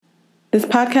This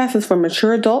podcast is for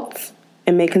mature adults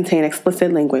and may contain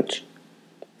explicit language.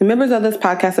 The members of this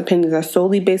podcast opinions are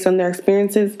solely based on their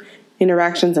experiences,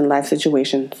 interactions, and life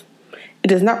situations. It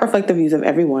does not reflect the views of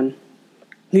everyone.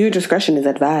 Viewer discretion is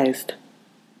advised.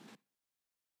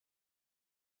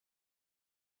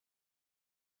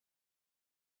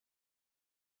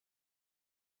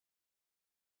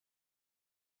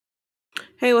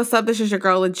 Hey, what's up? This is your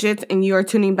girl Legit, and you are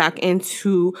tuning back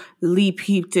into Lee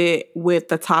Peeped It with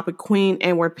the Topic Queen,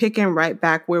 and we're picking right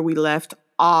back where we left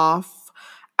off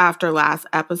after last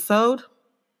episode.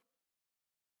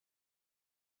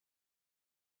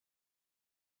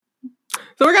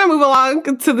 So we're going to move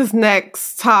along to this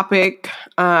next topic,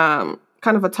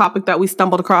 kind of a topic that we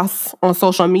stumbled across on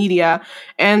social media,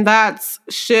 and that's,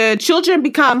 should children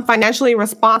become financially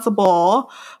responsible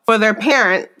for their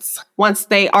parents once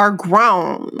they are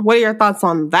grown? What are your thoughts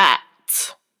on that?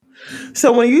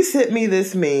 So when you sent me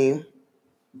this meme,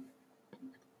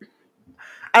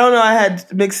 I don't know, I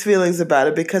had mixed feelings about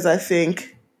it because I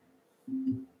think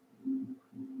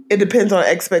it depends on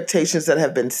expectations that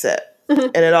have been set. Mm-hmm.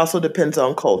 And it also depends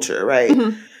on culture, right?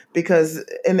 Mm-hmm. Because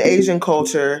in Asian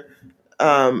culture,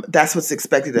 that's what's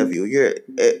expected of you.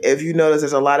 If you notice,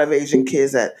 there's a lot of Asian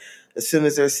kids that as soon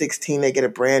as they're 16, they get a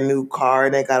brand new car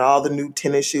and they got all the new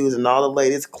tennis shoes and all the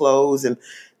latest clothes, and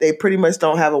they pretty much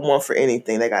don't have a want for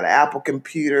anything. They got an Apple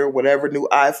computer, whatever new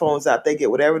iPhones out, they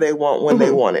get whatever they want when they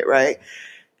want it, right?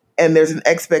 And there's an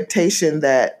expectation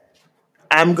that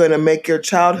I'm going to make your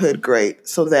childhood great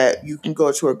so that you can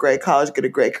go to a great college, get a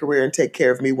great career, and take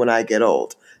care of me when I get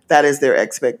old. That is their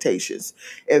expectations.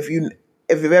 If you've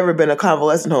ever been in a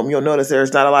convalescent home, you'll notice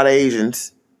there's not a lot of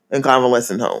Asians in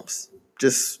convalescent homes.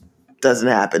 Just doesn't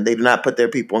happen. They do not put their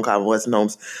people in convalescent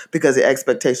homes because the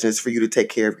expectation is for you to take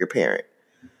care of your parent.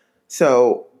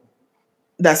 So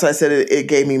that's why I said it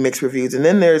gave me mixed reviews. And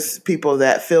then there's people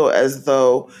that feel as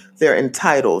though they're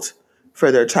entitled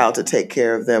for their child to take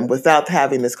care of them without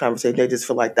having this conversation. They just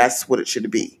feel like that's what it should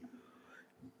be.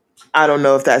 I don't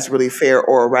know if that's really fair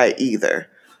or right either.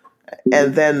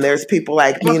 And then there's people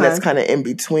like me that's kind of in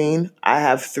between. I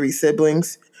have 3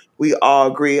 siblings. We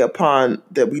all agree upon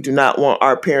that we do not want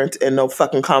our parents in no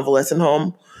fucking convalescent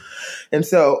home. And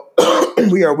so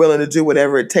we are willing to do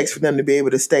whatever it takes for them to be able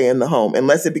to stay in the home.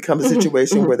 Unless it becomes a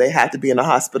situation where they have to be in a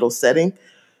hospital setting,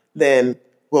 then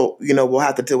we'll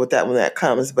have to deal with that when that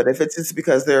comes. But if it's just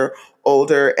because they're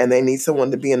older and they need someone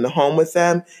to be in the home with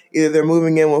them, either they're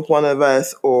moving in with one of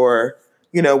us or,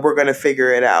 we're going to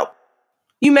figure it out.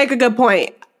 You make a good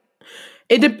point.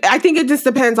 I think it just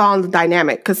depends on the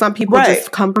dynamic, because some people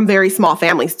just come from very small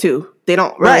families too. They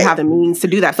don't really have the means to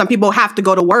do that. Some people have to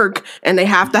go to work and they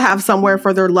have to have somewhere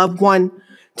for their loved one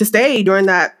to stay during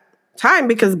that time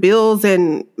because bills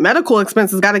and medical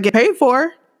expenses got to get paid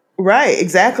for. Right,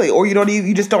 exactly. Or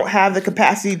you just don't have the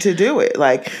capacity to do it.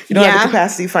 Like, you don't have the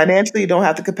capacity financially, you don't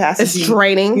have the capacity. It's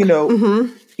draining.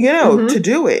 To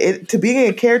do it. To being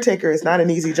a caretaker is not an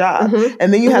easy job.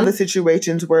 And then you have the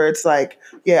situations where it's like,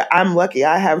 yeah, I'm lucky.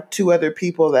 I have 2 other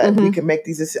people that I can make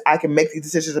these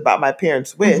decisions about my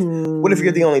parents with. What if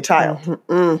you're the only child?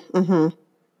 And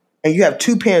you have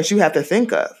 2 parents you have to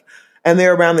think of, and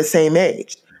they're around the same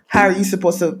age. How are you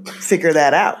supposed to figure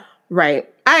that out? Right.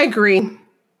 I agree.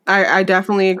 I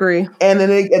definitely agree. And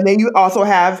then you also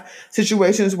have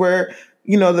situations where,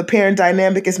 the parent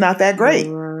dynamic is not that great.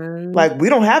 Right. Like, we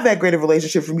don't have that great a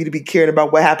relationship for me to be caring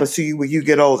about what happens to you when you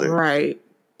get older. Right.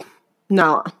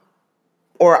 No.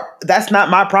 Or that's not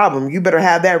my problem. You better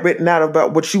have that written out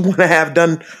about what you want to have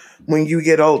done when you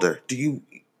get older. Do you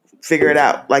figure it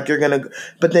out? Like, you're going to,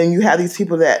 but then you have these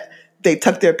people that they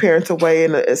tuck their parents away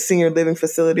in a senior living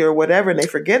facility or whatever, and they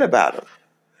forget about them.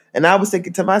 And I was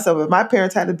thinking to myself, if my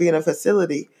parents had to be in a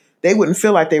facility, they wouldn't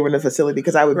feel like they were in a facility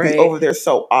because I would be over there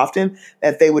so often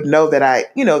that they would know that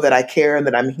I care and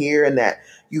that I'm here and that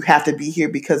you have to be here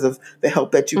because of the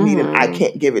help that you need and I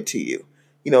can't give it to you.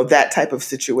 That type of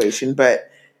situation. But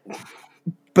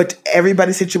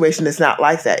everybody's situation is not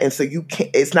like that. And so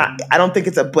I don't think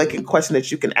it's a blanket question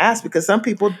that you can ask, because some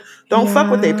people don't fuck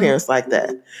with their parents like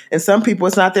that. And some people,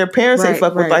 it's not their parents they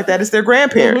fuck with like that, it's their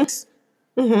grandparents.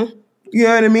 Mm-hmm. You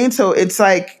know what I mean? So it's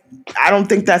like, I don't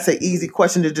think that's an easy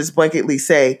question to just blanketly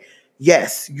say,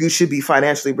 yes, you should be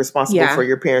financially responsible for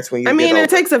your parents when you get older. It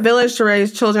takes a village to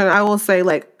raise children. I will say,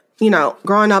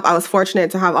 growing up, I was fortunate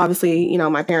to have, obviously,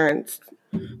 my parents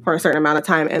for a certain amount of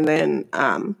time. And then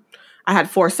I had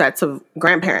 4 sets of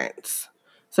grandparents.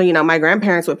 So, my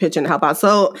grandparents would pitch in and help out.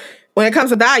 So when it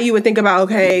comes to that, you would think about,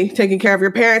 taking care of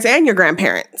your parents and your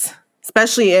grandparents.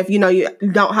 Especially if, you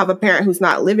don't have a parent who's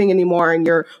not living anymore and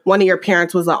one of your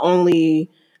parents was the only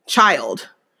child.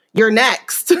 You're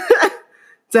next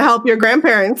to help your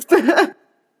grandparents.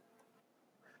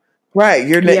 Right.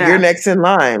 You're Yeah. next in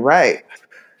line. Right.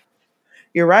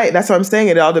 You're right. That's what I'm saying.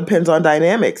 It all depends on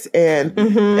dynamics, and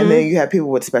then you have people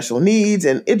with special needs,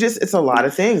 and it's a lot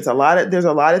of things. There's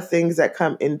a lot of things that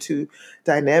come into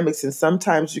dynamics, and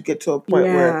sometimes you get to a point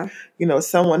where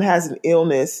someone has an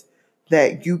illness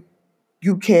that you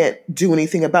can't do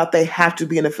anything about. They have to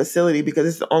be in a facility because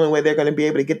it's the only way they're going to be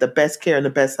able to get the best care and the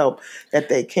best help that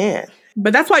they can.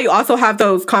 But that's why you also have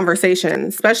those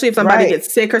conversations, especially if somebody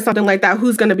gets sick or something like that.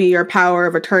 Who's going to be your power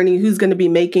of attorney? Who's going to be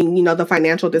making, the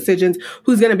financial decisions?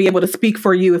 Who's going to be able to speak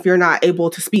for you if you're not able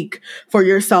to speak for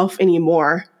yourself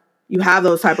anymore? You have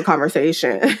those type of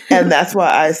conversations. And that's why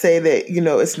I say that,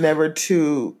 it's never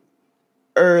too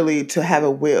early to have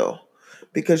a will,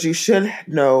 because you should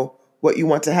know what you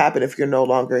want to happen if you're no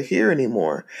longer here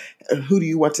anymore. And who do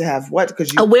you want to have what?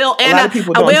 Because a will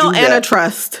and a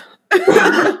trust.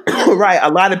 Right. A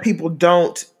lot of people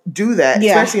don't do that,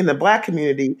 especially in the Black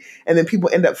community. And then people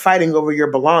end up fighting over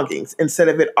your belongings instead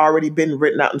of it already been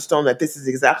written out in stone that this is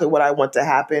exactly what I want to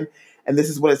happen and this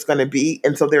is what it's going to be.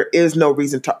 And so there is no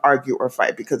reason to argue or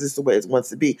fight because this is the way it wants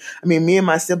to be. I mean, me and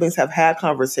my siblings have had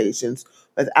conversations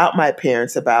without my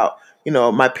parents about,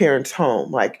 my parents'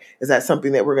 home. Like, is that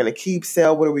something that we're going to keep,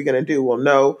 sell? What are we going to do? Well,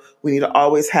 no, we need to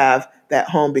always have that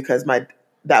home because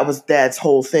that was Dad's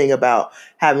whole thing about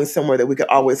having somewhere that we could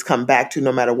always come back to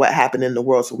no matter what happened in the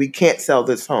world. So we can't sell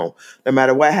this home. No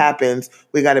matter what happens,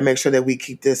 we got to make sure that we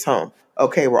keep this home.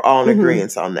 Okay, we're all in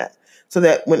agreement on that. So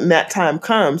that when that time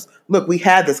comes, look, we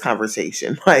had this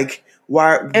conversation. Like,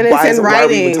 why are we even talking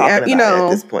about it at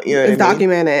this point? You know what I mean? It's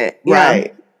documented.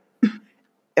 Right.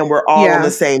 And we're all on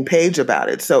the same page about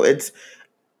it. So it's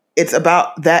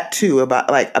about that too,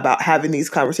 about having these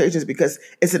conversations because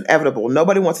it's inevitable.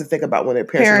 Nobody wants to think about when their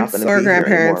parents are not going to be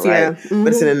grandparents, here anymore, right?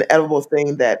 But it's an inevitable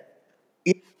thing that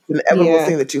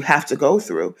you have to go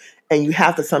through, and you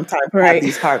have to sometimes have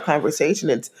these hard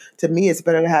conversations. And to me, it's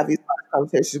better to have these hard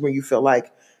conversations when you feel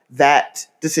like that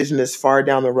decision is far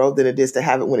down the road than it is to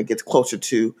have it when it gets closer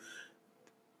to.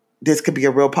 This could be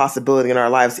a real possibility in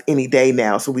our lives any day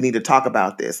now. So we need to talk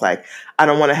about this. Like, I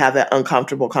don't want to have that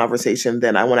uncomfortable conversation.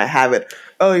 Then I want to have it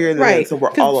earlier than so we're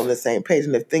all on the same page.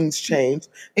 And if things change,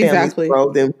 families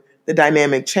grow, then the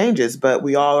dynamic changes. But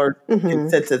we all are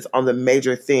consensus on the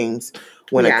major things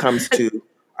when it comes to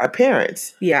our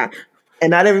parents. Yeah.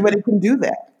 And not everybody can do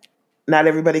that. Not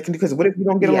everybody can do, because what if you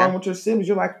don't get along with your siblings?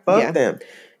 You're like, fuck them.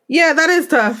 Yeah, that is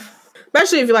tough.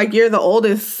 Especially if you're the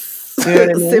oldest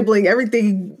sibling,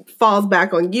 everything falls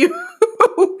back on you.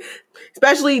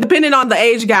 Especially depending on the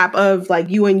age gap of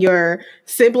you and your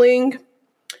sibling.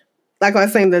 Like I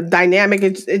was saying, the dynamic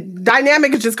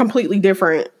is just completely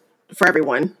different for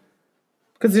everyone.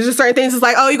 Because there's just certain things. It's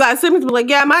like, oh, you got siblings, but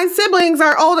my siblings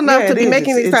aren't old enough to be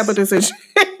making these type of decisions.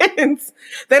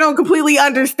 They don't completely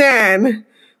understand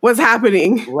what's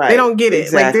happening. Right. They don't get it.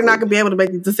 Exactly. They're not going to be able to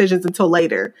make these decisions until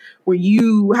later, where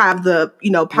you have the,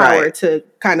 power to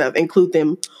kind of include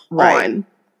them on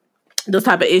those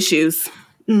type of issues.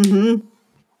 Mm-hmm.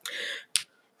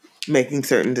 Making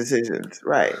certain decisions.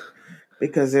 Right.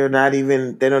 Because they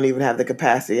don't even have the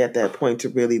capacity at that point to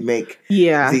really make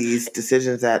these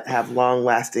decisions that have long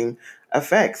lasting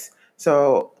effects.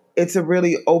 So it's a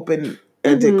really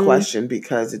open-ended question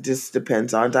because it just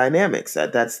depends on dynamics.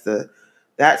 That's the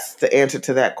answer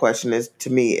to that question is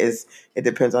it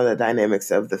depends on the dynamics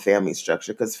of the family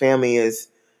structure, because family is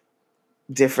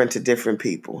different to different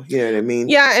people. You know what I mean?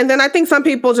 Yeah. And then I think some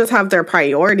people just have their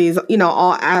priorities,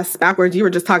 all asked backwards. You were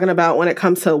just talking about when it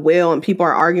comes to will and people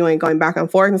are arguing, going back and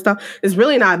forth and stuff. It's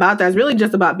really not about that. It's really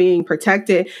just about being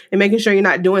protected and making sure you're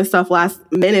not doing stuff last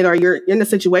minute, or you're in a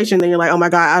situation then you're like, oh my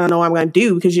God, I don't know what I'm going to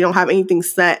do, because you don't have anything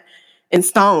set in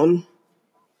stone.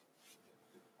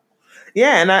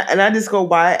 Yeah, and I just go,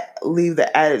 why leave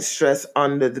the added stress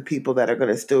on the people that are going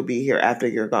to still be here after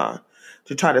you're gone,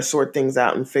 to try to sort things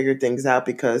out and figure things out,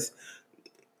 because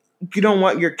you don't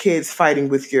want your kids fighting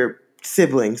with your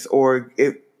siblings, or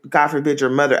if God forbid your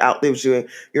mother outlives you and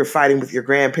you're fighting with your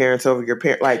grandparents over your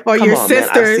parent, or come your on,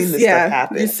 sisters, man. I've seen this stuff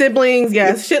happen. Your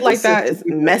siblings, shit like that is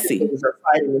messy. Are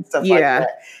fighting and stuff like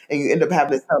that, and you end up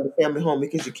having to sell the family home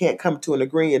because you can't come to an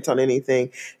agreement on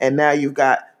anything, and now you've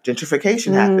got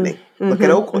gentrification happening. Look at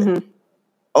Oakland.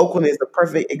 Oakland is the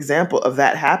perfect example of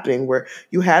that happening, where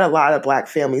you had a lot of Black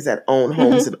families that own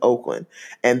homes in Oakland,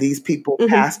 and these people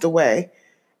passed away,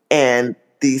 and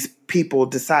these people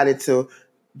decided to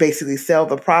basically sell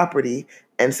the property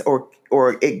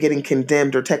or it getting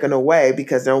condemned or taken away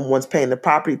because no one's paying the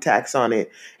property tax on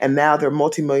it. And now they're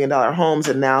multi-million-dollar homes,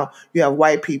 and now you have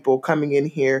white people coming in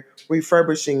here,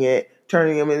 refurbishing it,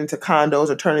 turning them into condos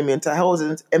or turning them into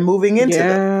houses and moving into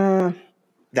them. Yeah.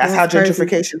 That's how That's crazy.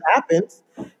 gentrification happens.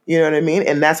 You know what I mean?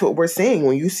 And that's what we're seeing.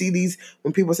 When you see these,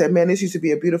 when people say, man, this used to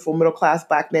be a beautiful middle class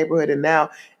black neighborhood and now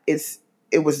it's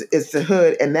the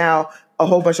hood and now a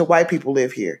whole bunch of white people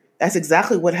live here. That's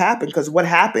exactly what happened. Because what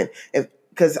happened?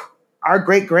 Because our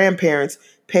great grandparents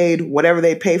paid whatever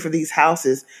they pay for these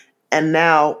houses and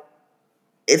now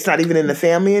it's not even in the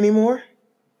family anymore.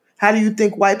 How do you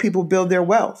think white people build their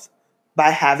wealth?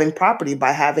 By having property,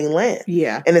 by having land.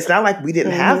 Yeah. And it's not like we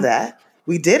didn't have that.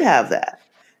 We did have that.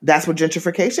 That's what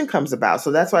gentrification comes about.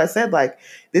 So that's why I said, like,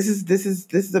 this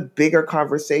is a bigger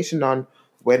conversation on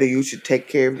whether you should take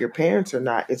care of your parents or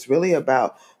not. It's really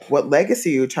about what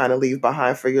legacy you're trying to leave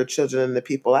behind for your children and the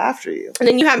people after you. And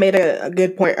then you had made a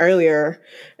good point earlier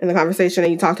in the conversation,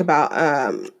 and you talked about,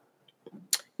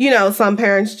 some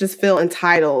parents just feel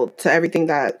entitled to everything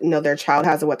that, their child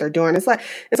has and what they're doing. It's like,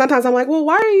 and sometimes I'm like, well,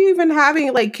 why are you even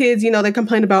having like kids? They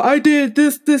complain about, I did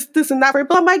this, and that.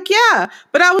 But I'm like, yeah,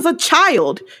 but I was a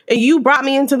child and you brought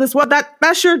me into this world.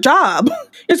 That's your job.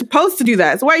 You're supposed to do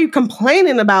that. So why are you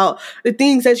complaining about the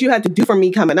things that you had to do for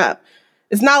me coming up?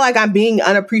 It's not like I'm being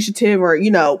unappreciative or,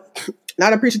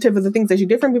 not appreciative of the things that you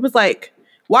did for me. It's like,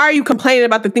 why are you complaining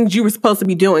about the things you were supposed to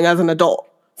be doing as an adult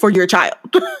for your child?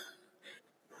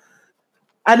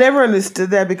 I never understood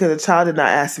that because a child did not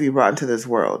ask to be brought into this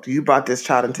world. You brought this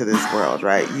child into this world,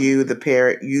 right? You, the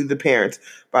parents,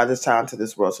 brought this child into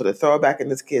this world. So to throw it back in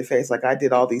this kid's face, like I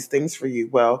did all these things for you.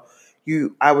 Well,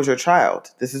 I was your child.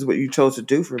 This is what you chose to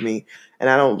do for me. And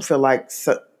I don't feel like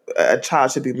a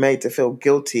child should be made to feel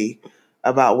guilty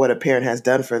about what a parent has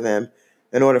done for them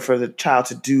in order for the child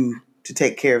to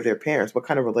take care of their parents. What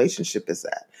kind of relationship is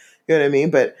that? You know what I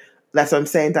mean? But that's what I'm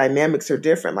saying. Dynamics are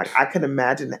different. Like I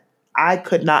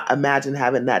could not imagine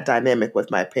having that dynamic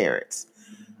with my parents.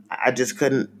 I just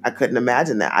couldn't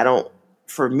imagine that. I don't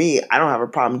have a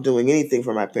problem doing anything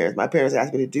for my parents. My parents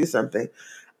ask me to do something.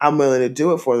 I'm willing to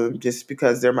do it for them just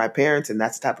because they're my parents and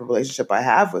that's the type of relationship I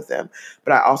have with them.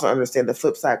 But I also understand the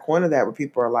flip side coin of that where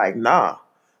people are like, nah,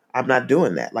 I'm not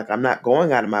doing that. Like I'm not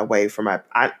going out of my way for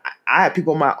I have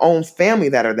people in my own family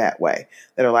that are that way,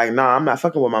 that are like, nah, I'm not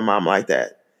fucking with my mom like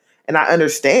that. And I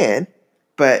understand,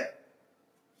 but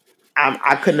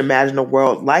I couldn't imagine a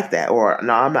world like that. Or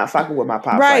no, I'm not fucking with my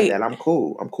pops like that. I'm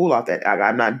cool. I'm cool off that.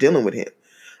 I'm not dealing with him.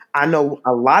 I know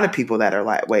a lot of people that are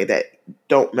that way that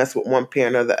don't mess with one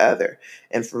parent or the other.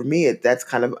 And for me, that's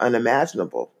kind of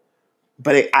unimaginable.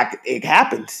 But it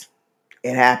happens.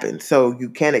 It happens. So you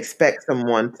can't expect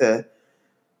someone to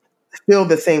feel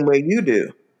the same way you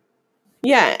do.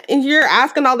 Yeah, and you're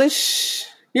asking all this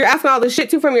shit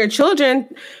too from your children.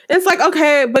 It's like,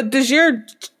 okay, but you're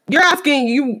asking,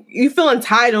 you feel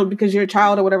entitled because your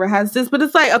child or whatever has this, but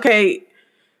it's like, okay,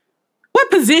 what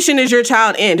position is your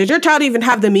child in? Does your child even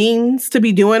have the means to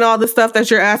be doing all the stuff that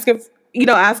you're asking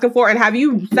for? And have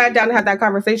you sat down and had that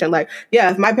conversation? Like, yeah,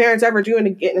 if my parents ever do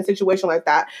get in a situation like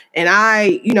that and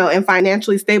I, am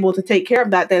financially stable to take care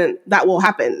of that, then that will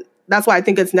happen. That's why I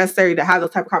think it's necessary to have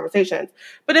those type of conversations.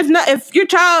 But if your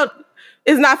child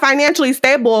is not financially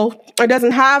stable or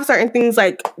doesn't have certain things,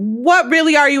 like what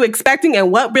really are you expecting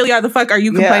and what really are the fuck are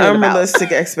you complaining about?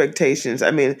 Unrealistic expectations. I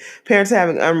mean, parents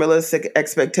having unrealistic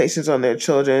expectations on their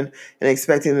children and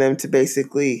expecting them to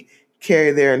basically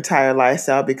carry their entire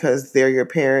lifestyle because they're your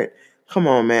parent. Come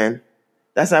on, man.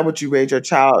 That's not what you raise your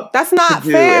child That's not to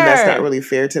do. fair. And that's not really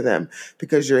fair to them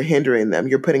because you're hindering them.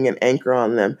 You're putting an anchor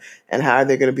on them. And how are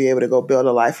they going to be able to go build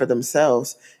a life for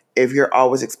themselves if you're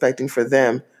always expecting for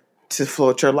them to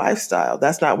float your lifestyle?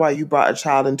 That's not why you brought a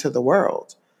child into the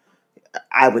world,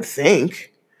 I would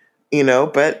think,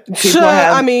 but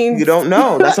people you don't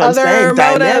know. That's what I'm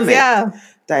saying.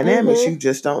 Dynamics. You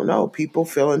just don't know. People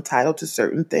feel entitled to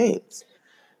certain things.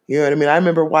 You know what I mean? I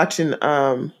remember watching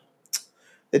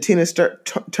the Tina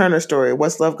Turner story.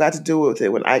 What's love got to do with it?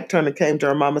 When Ike Turner came to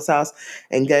her mama's house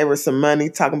and gave her some money,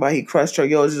 talking about he crushed her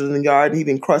yojos in the yard and he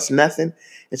didn't crush nothing.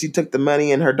 And she took the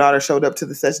money and her daughter showed up to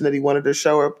the session that he wanted to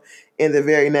show up in the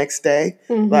very next day.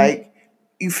 Mm-hmm. Like,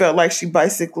 you felt like she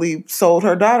basically sold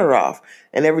her daughter off.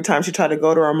 And every time she tried to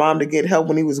go to her mom to get help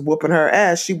when he was whooping her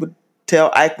ass, she would tell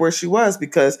Ike where she was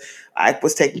because Ike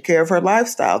was taking care of her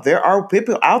lifestyle. There are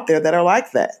people out there that are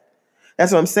like that.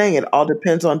 That's what I'm saying. It all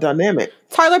depends on dynamic.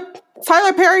 Tyler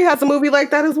Perry has a movie like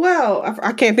that as well.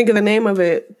 I can't think of the name of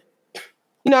it.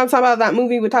 I'm talking about that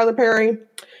movie with Tyler Perry.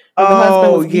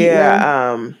 Oh,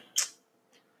 yeah.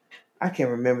 I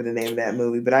can't remember the name of that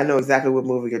movie, but I know exactly what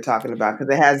movie you're talking about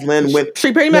because it has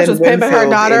She pretty much was pimping her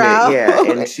daughter out. Yeah,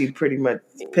 and she pretty much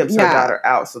pimps her daughter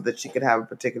out so that she could have a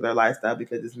particular lifestyle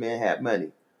because this man had money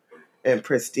and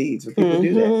prestige. But people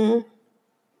do that.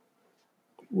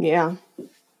 Yeah.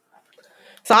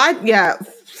 So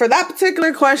for that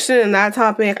particular question and that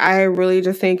topic, I really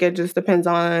just think it just depends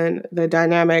on the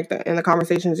dynamic and the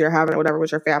conversations you're having or whatever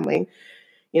with your family.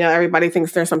 Everybody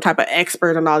thinks they're some type of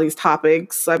expert on all these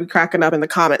topics. I'd be cracking up in the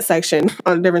comment section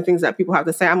on different things that people have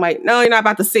to say. I'm like, no, you're not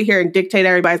about to sit here and dictate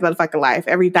everybody's motherfucking life.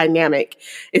 Every dynamic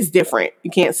is different.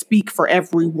 You can't speak for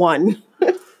everyone.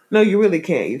 No, you really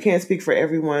can't. You can't speak for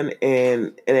everyone,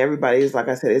 and everybody is, like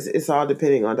I said, it's all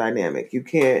depending on dynamic. You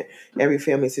can't. Every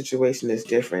family situation is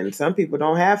different. Some people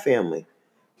don't have family.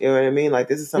 You know what I mean? Like,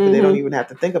 this is something they don't even have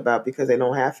to think about because they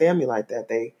don't have family like that.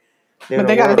 But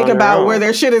they got to think about where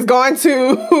their shit is going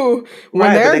to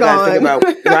when they're gone.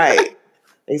 Right.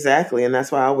 Exactly. And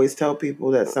that's why I always tell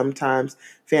people that sometimes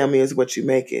family is what you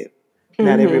make it.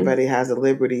 Not everybody has the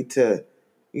liberty to,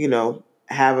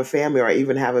 have a family or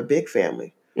even have a big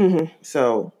family. Mm-hmm.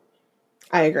 So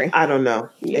I agree. I don't know.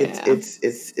 Yeah. It's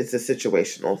a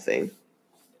situational thing.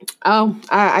 Oh,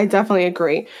 I definitely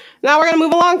agree. Now we're going to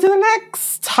move along to the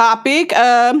next topic.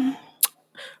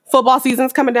 Football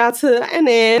season's coming down to an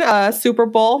end. Super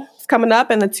Bowl is coming up,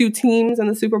 and the two teams in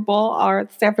the Super Bowl are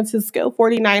the San Francisco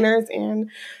 49ers and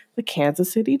the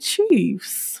Kansas City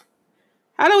Chiefs.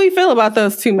 How do we feel about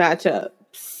those two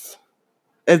matchups?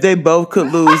 If they both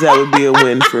could lose, that would be a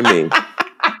win for me.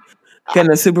 Can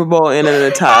the Super Bowl end in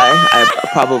a tie?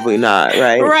 Probably not,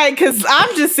 right? Right, because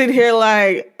I'm just sitting here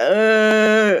like,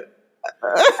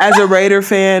 As a Raider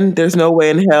fan, there's no way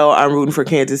in hell I'm rooting for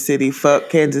Kansas City. Fuck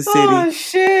Kansas City. Oh,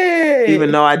 shit.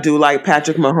 Even though I do like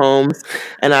Patrick Mahomes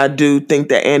and I do think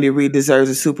that Andy Reid deserves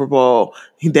a Super Bowl,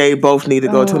 they both need to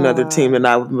go to another team, and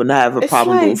I would not have a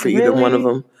problem rooting for either one of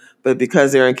them. But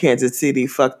because they're in Kansas City,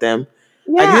 fuck them.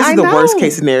 Yeah, this is the worst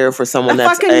case scenario for someone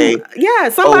that's somebody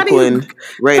Oakland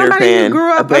Raider fan,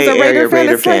 grew up a Bay Area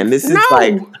Raider fan. This is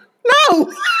no.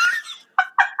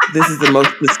 This is the most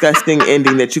disgusting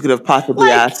ending that you could have possibly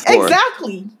asked for.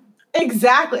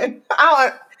 Exactly.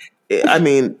 I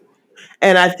mean,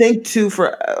 and I think too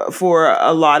for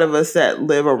a lot of us that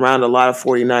live around a lot of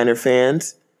 49er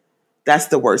fans, that's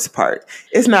the worst part.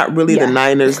 It's not really the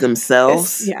Niners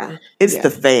themselves. It's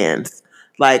the fans.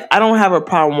 Like, I don't have a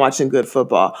problem watching good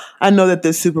football. I know that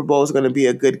this Super Bowl is going to be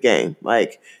a good game.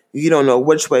 Like, you don't know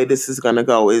which way this is going to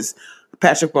go. Is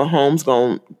Patrick Mahomes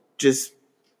going to just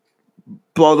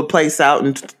blow the place out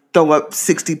and throw up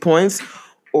 60 points?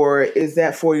 Or is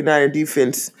that 49er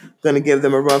defense going to give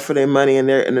them a run for their money, and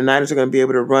the Niners are going to be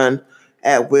able to run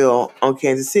at will on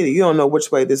Kansas City? You don't know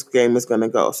which way this game is going to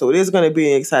go. So it is going to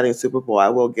be an exciting Super Bowl. I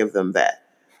will give them that.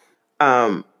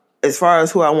 As far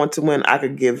as who I want to win, I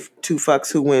could give two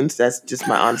fucks who wins. That's just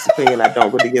my honest opinion. I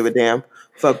don't really give a damn.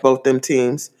 Fuck both them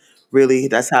teams. Really,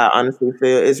 that's how I honestly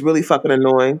feel. It's really fucking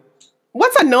annoying.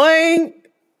 What's annoying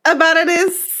about it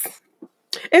is,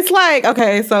 it's like,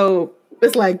 okay, so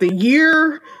it's like the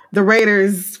year the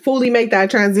Raiders fully make that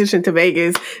transition to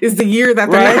Vegas is the year that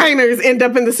the Niners end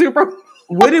up in the Super Bowl.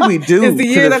 What did we do? It's the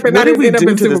year that the Niners end up in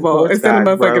the Super Bowl instead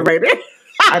of motherfucking Raiders.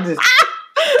 I just...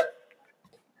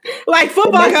 Like,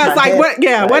 football guys, like, what?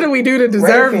 Yeah, what do we do to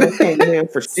deserve this? Can't win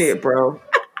for shit, bro.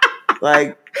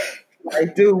 Like,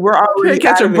 dude, we're already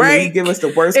catch a break. You give us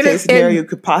the worst case scenario you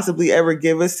could possibly ever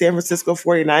give us. San Francisco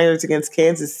 49ers against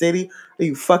Kansas City. Are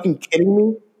you fucking kidding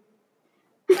me?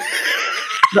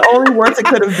 The only worse it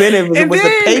could have been if it was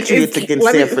the Patriots against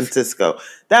San Francisco.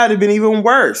 That would have been even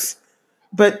worse.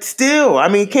 But still, I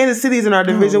mean, Kansas City's in our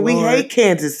division. We hate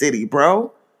Kansas City,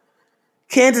 bro.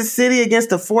 Kansas City against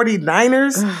the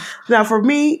 49ers. Now, for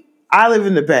me, I live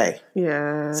in the Bay.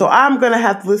 Yeah. So I'm going to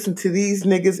have to listen to these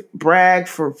niggas brag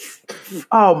for,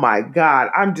 oh my God.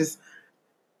 I'm years.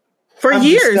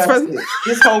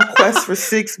 This whole quest for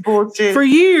six bullshit. For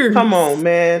years. Come on,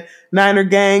 man. Niner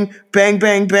gang, bang,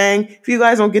 bang, bang. If you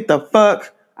guys don't get the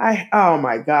fuck, oh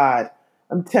my God.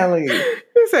 I'm telling you.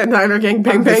 You said Niner gang,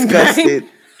 bang, bang, disgusted. bang.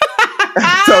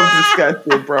 I'm so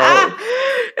disgusted, bro.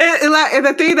 And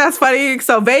the thing that's funny,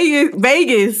 so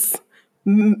Vegas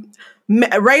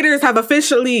Raiders have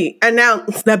officially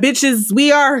announced that bitches,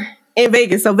 we are in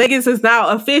Vegas. So Vegas is now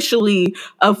officially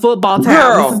a football town.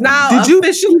 Girl, this is now did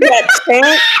you see that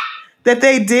chant that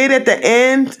they did at the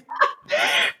end?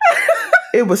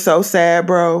 It was so sad,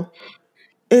 bro.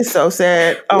 It's so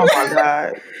sad. Oh my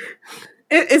God.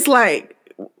 It's like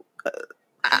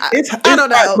it's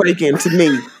heartbreaking to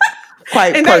me.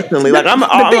 Quite personally, like I'm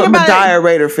a dire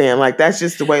Raider fan. Like, that's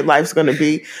just the way life's gonna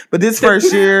be. But this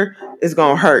first year is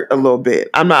gonna hurt a little bit.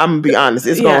 I'm gonna be honest.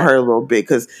 It's gonna hurt a little bit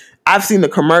because I've seen the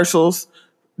commercials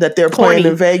that they're playing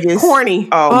in Vegas. Corny.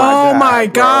 Oh my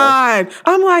God.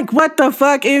 I'm like, what the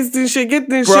fuck is this shit? Get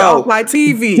this shit off my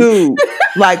TV. Dude,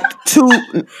 like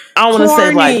I want to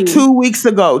say like 2 weeks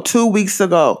ago, 2 weeks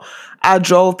ago, I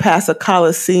drove past a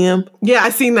Coliseum. Yeah, I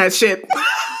seen that shit.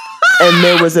 And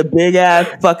there was a big ass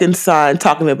fucking sign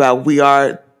talking about we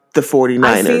are the 49ers.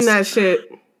 I seen that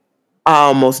shit. I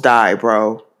almost died,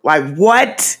 bro. Like,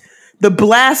 what? The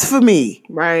blasphemy.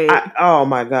 Right. Oh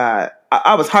my God.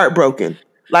 I was heartbroken.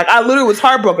 Like, I literally was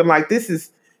heartbroken. Like,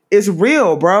 it's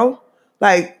real, bro.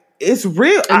 Like, it's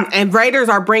real. And Raiders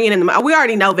are bringing in, we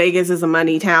already know Vegas is a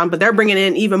money town, but they're bringing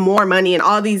in even more money, and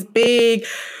all these big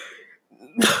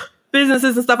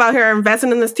businesses and stuff out here are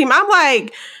investing in this team. I'm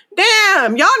like,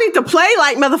 damn, y'all need to play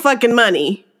like motherfucking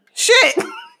money. Shit.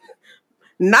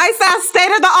 Nice ass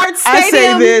state-of-the-art stadium. I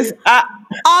say this.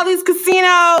 All these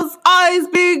casinos, all these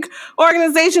big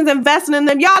organizations investing in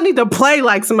them. Y'all need to play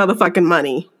like some motherfucking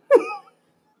money.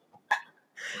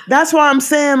 That's why I'm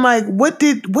saying, like, what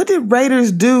did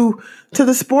Raiders do to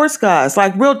the sports guys?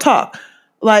 Like, real talk.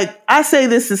 Like, I say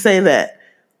this to say that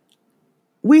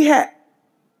we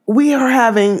are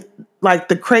having like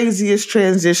the craziest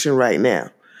transition right now.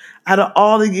 Out of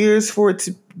all the years for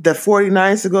the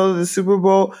 49ers to go to the Super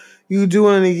Bowl, you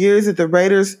doing the years that the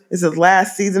Raiders is the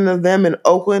last season of them in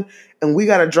Oakland, and we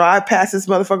got to drive past this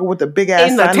motherfucker with the big ass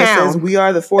sign that says we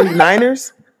are the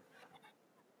 49ers.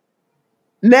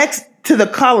 Next to the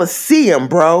Coliseum,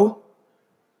 bro.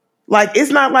 Like,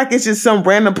 it's not like it's just some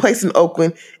random place in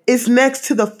Oakland. It's next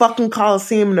to the fucking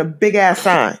Coliseum and a big ass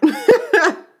sign.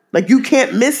 Like, you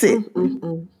can't miss it.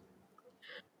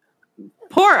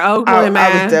 Poor Oakland, man.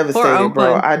 I was devastated,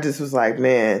 bro. I just was like,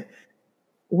 man,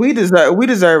 we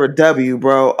deserve a W,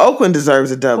 bro. Oakland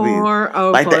deserves a W. Poor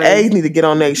Oakland. Like, the A's need to get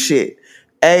on their shit.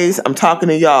 A's, I'm talking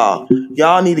to y'all.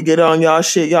 Y'all need to get on y'all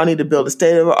shit. Y'all need to build a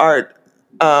state-of-the-art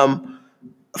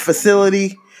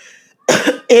facility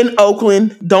in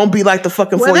Oakland. Don't be like the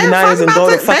fucking 49ers and go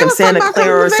to fucking Santa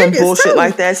Clara or some bullshit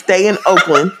like that. Stay in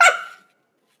Oakland.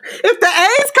 If the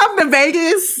A's come to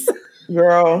Vegas,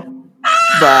 girl,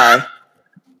 bye.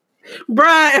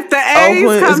 Bruh, if the A's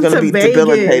Oakland come is gonna to be Vegas,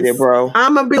 debilitated, bro.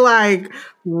 I'm gonna be like,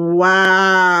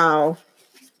 wow.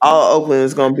 All Oakland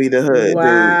is gonna be the hood,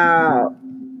 wow. Dude.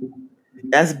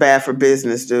 That's bad for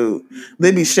business, dude.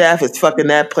 Libby Schaff is fucking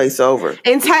that place over.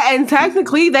 And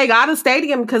technically, they got a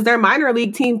stadium because their minor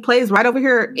league team plays right over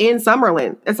here in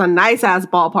Summerlin. It's a nice ass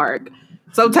ballpark.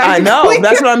 So technically, I know.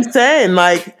 That's what I'm saying.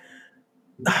 Like,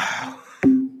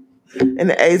 and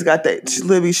the A's got that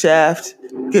Libby Shaft.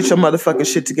 Get your motherfucking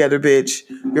shit together, bitch.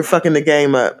 You're fucking the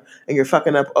game up, and you're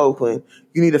fucking up Oakland.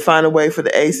 You need to find a way for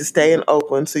the A's to stay in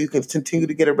Oakland so you can continue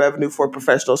to get a revenue for a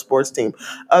professional sports team.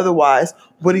 Otherwise,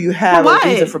 what do you have a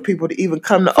reason for people to even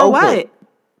come to Oakland? What?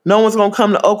 No one's going to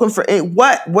come to Oakland for any,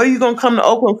 what? What are you going to come to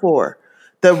Oakland for?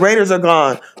 The Raiders are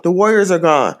gone. The Warriors are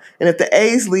gone. And if the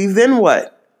A's leave, then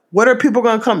what? What are people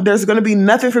going to come? There's going to be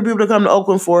nothing for people to come to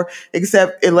Oakland for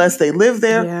except unless they live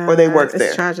there or they work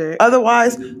there. Tragic.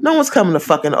 Otherwise, no one's coming to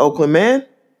fucking Oakland, man.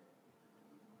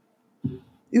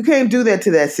 You can't do that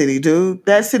to that city, dude.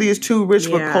 That city is too rich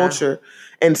with culture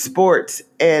and sports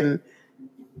and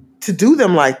to do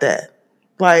them like that.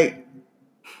 Like,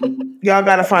 y'all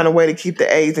got to find a way to keep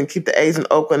the A's in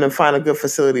Oakland and find a good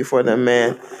facility for them,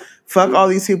 man. Fuck all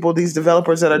these people, these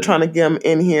developers that are trying to get them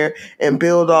in here and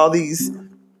build all these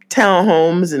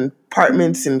townhomes and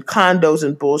apartments and condos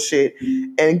and bullshit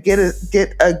and get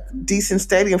a decent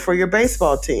stadium for your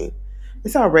baseball team.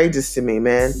 It's outrageous to me,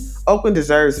 man. Oakland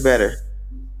deserves better.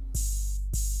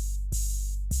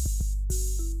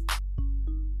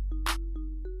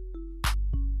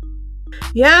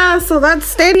 Yeah, so that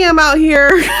stadium out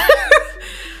here,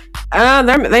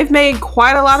 they've made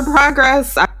quite a lot of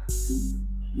progress.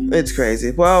 It's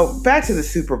crazy. Well, back to the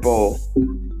Super Bowl.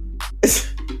 This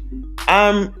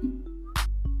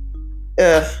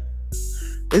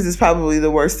is probably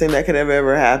the worst thing that could have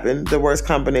ever happened, the worst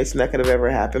combination that could have ever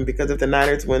happened, because if the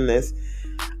Niners win this,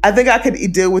 I think I could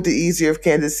deal with the easier if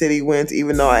Kansas City wins,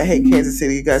 even though I hate Kansas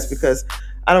City guys because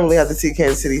I don't really have to see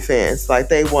Kansas City fans. Like,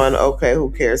 they won, okay, who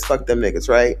cares? Fuck them niggas,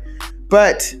 right?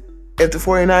 But if the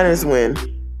 49ers win,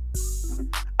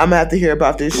 I'm going to have to hear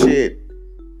about this shit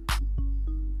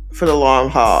for the long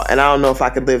haul. And I don't know if I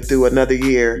could live through another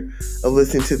year of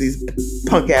listening to these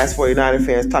punk-ass 49er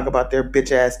fans talk about their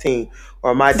bitch-ass team,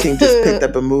 or my team just picked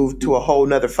up and moved to a whole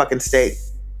nother fucking state.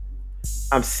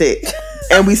 I'm sick.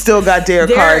 And we still got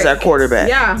Derek Carr as our quarterback.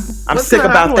 Yeah. I'm sick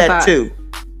about that too.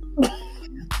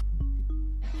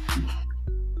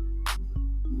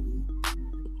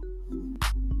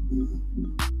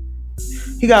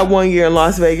 He got 1 year in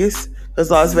Las Vegas. Because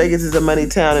Las Vegas is a money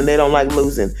town and they don't like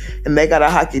losing. And they got a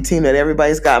hockey team that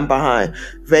everybody's gotten behind.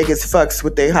 Vegas fucks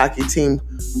with their hockey team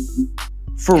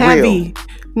for heavy. real.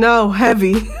 No,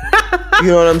 heavy. You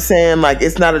know what I'm saying? Like,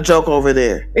 it's not a joke over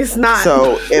there. It's not.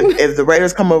 So if the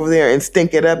Raiders come over there and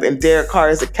stink it up and Derek Carr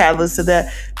is a catalyst to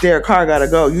that, Derek Carr got to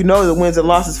go. You know the wins and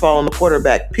losses fall on the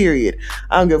quarterback, period.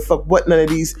 I don't give a fuck what none of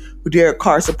these Derek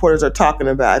Carr supporters are talking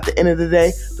about. At the end of the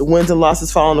day, the wins and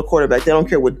losses fall on the quarterback. They don't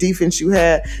care what defense you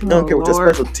had. They don't care what your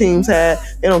special teams had.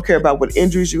 They don't care about what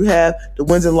injuries you have. The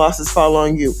wins and losses fall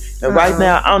on you. And right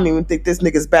now, I don't even think this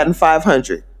nigga's batting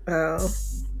 500. Oh.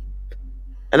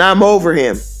 And I'm over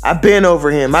him. I've been over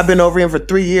him. I've been over him for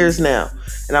 3 years now.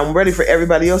 And I'm ready for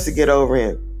everybody else to get over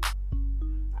him.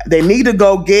 They need to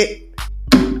go get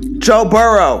Joe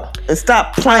Burrow and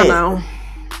stop playing. I know.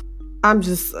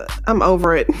 I'm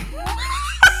over it.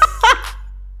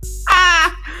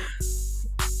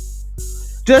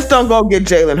 Just don't go get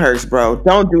Jalen Hurts, bro.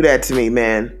 Don't do that to me,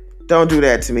 man. Don't do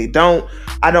that to me.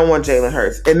 I don't want Jalen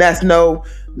Hurts. And that's no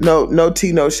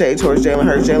tea, no shade towards Jalen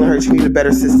Hurts. Jalen Hurts, you need a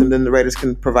better system than the Raiders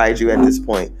can provide you at this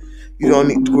point. You don't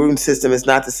need Gruden's system. It's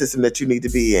not the system that you need to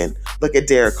be in. Look at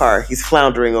Derek Carr. He's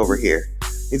floundering over here.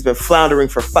 He's been floundering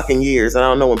for fucking years. I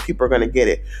don't know when people are going to get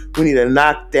it. We need a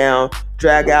knockdown,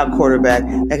 drag out quarterback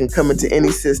that can come into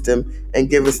any system and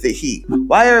give us the heat.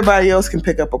 Why everybody else can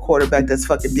pick up a quarterback that's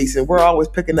fucking decent? We're always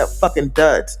picking up fucking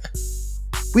duds.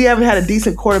 We haven't had a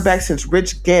decent quarterback since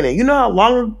Rich Gannon. You know how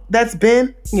long that's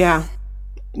been? Yeah.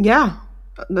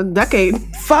 A decade.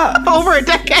 Fuck. Over a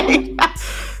decade.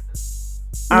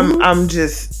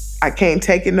 I can't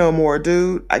take it no more,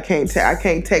 dude. I can't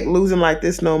take losing like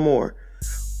this no more.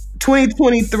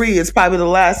 2023 is probably the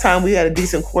last time we had a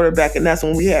decent quarterback, and that's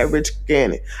when we had Rich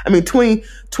Gannon. I mean,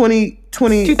 2003.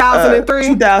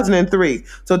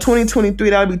 So 2023,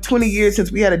 that'll be 20 years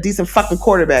since we had a decent fucking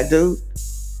quarterback, dude.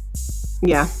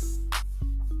 Yeah.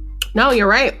 No, you're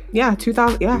right. Yeah,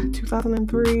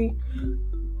 2003.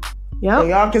 Yeah. And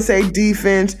y'all can say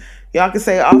defense, y'all can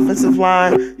say offensive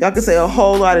line, y'all can say a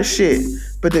whole lot of shit,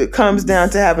 but it comes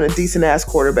down to having a decent ass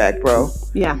quarterback, bro.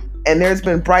 Yeah. And there's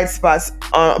been bright spots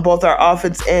on both our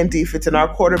offense and defense, and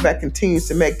our quarterback continues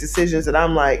to make decisions that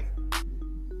I'm like,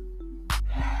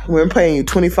 we're paying you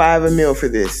 $25 million for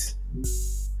this.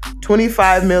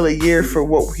 $25 million a year for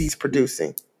what he's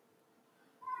producing.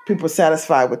 People are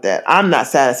satisfied with that. I'm not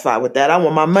satisfied with that. I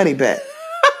want my money back.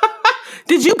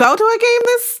 Did you go to a game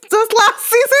this last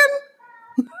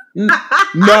season?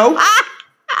 No.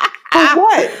 For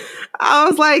what? I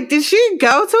was like, did she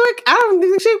go to it? I don't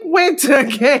think she went to a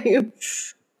game.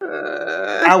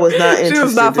 I was not interested. She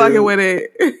was not fucking with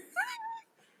it.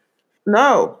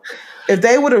 No. If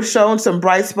they would have shown some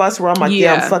bright spots where I'm like,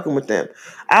 yeah, I'm fucking with them.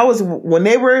 When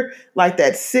they were like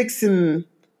that 6-4,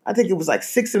 I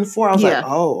was like,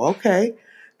 oh, okay.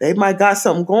 They might got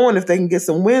something going if they can get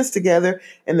some wins together.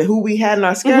 And then who we had in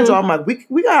our schedule, I'm like,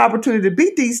 we got opportunity to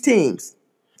beat these teams.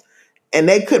 And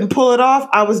they couldn't pull it off.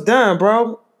 I was done,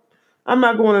 bro. I'm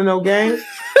not going to no game.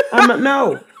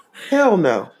 No. Hell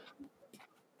no.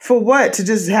 For what? To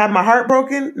just have my heart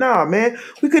broken? Nah, man.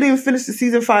 We couldn't even finish the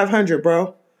season 500,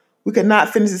 bro. We could not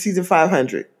finish the season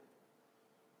 500.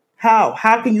 How?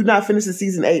 How can you not finish the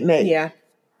season 8-8? Yeah.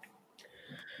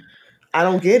 I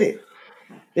don't get it.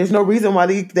 There's no reason why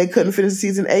they couldn't finish the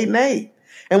season 8-8.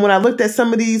 And when I looked at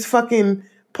some of these fucking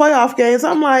playoff games,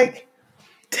 I'm like,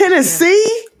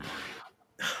 Tennessee?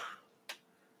 Yeah.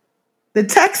 The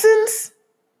Texans?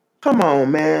 Come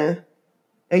on, man.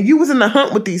 And you was in the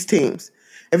hunt with these teams.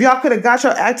 If y'all could have got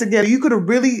your act together, you could have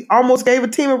really almost gave a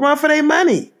team a run for their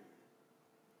money.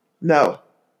 No.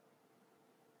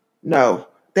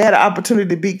 They had an opportunity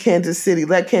to beat Kansas City.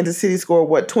 Let Kansas City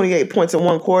score, 28 points in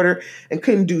one quarter and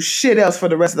couldn't do shit else for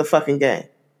the rest of the fucking game.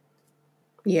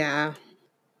 Yeah.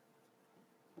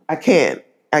 I can't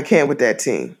with that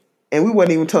team. And we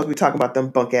wasn't even supposed to be talking about them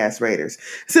bunk-ass Raiders.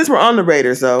 Since we're on the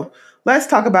Raiders, though, let's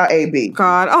talk about AB.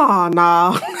 God. Oh,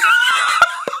 no.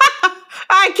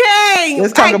 I can't.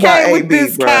 Let's talk about AB, with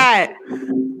this bro. cat.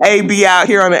 AB out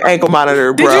here on the ankle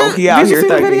monitor, bro. He out here thugging. Did you see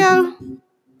the video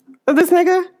of this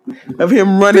nigga? Of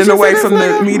him running away from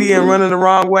the media and running the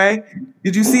wrong way?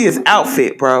 Did you see his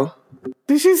outfit, bro?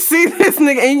 Did you see this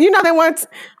nigga? And you know they want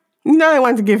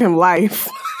to give him life.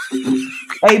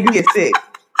 AB is sick.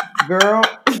 Girl.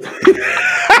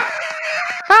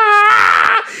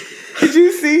 Did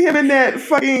you see him in that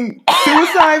fucking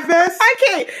suicide vest?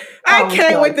 I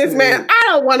can't with this man. I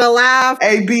don't want to laugh.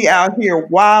 AB out here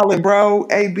wilding, bro.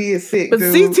 AB is sick, but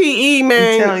dude. CTE,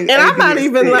 man. And I'm not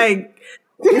even sick. Like...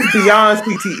 It's beyond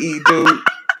CTE, dude.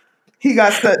 He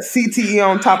got CTE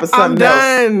on top of something else.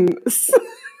 I'm done.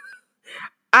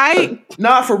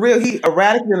 No, for real, he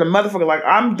erratic than a motherfucker. Like,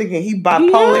 I'm thinking he He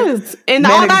bipolar. is. And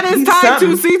all that is tied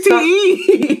to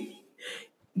CTE.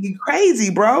 He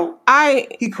crazy, bro.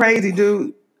 He crazy,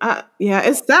 dude. Yeah,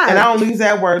 it's sad. And I don't use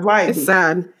that word lightly. It's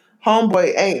sad.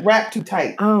 Homeboy ain't wrapped too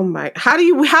tight. Oh my! How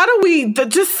do we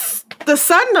just the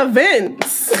sudden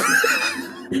events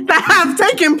that have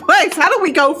taken place? How do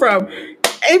we go from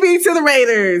AB to the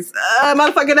Raiders?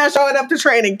 Motherfucker not showing up to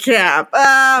training camp.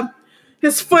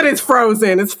 His foot is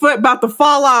frozen. His foot about to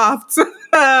fall off.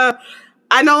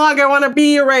 I no longer want to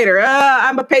be a Raider.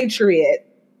 I'm a Patriot.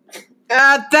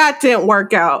 That didn't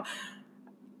work out.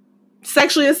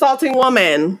 Sexually assaulting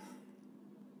woman.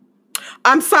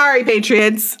 I'm sorry,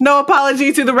 Patriots. No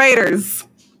apology to the Raiders.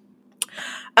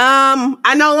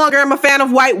 I no longer am a fan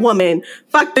of white woman.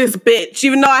 Fuck this bitch,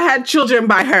 even though I had children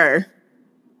by her.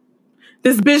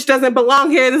 This bitch doesn't belong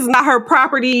here. This is not her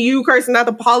property. You cursing out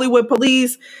the Hollywood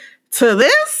police. To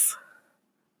this,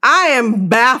 I am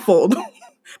baffled,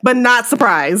 but not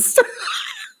surprised.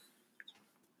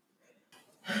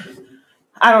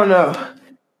 I don't know.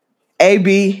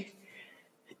 AB,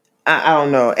 I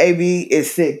don't know. AB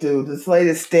is sick, dude. This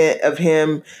latest stint of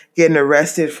him getting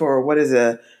arrested for what is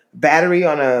a battery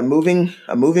on a moving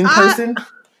person.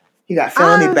 He got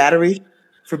felony battery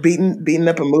for beating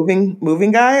up a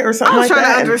moving guy or something like that. I was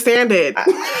trying to understand it.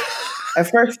 At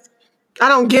first, I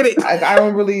don't get it. I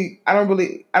don't really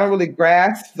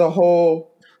grasp the whole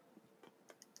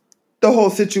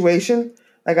situation.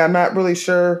 Like, I'm not really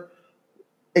sure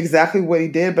exactly what he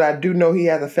did, but I do know he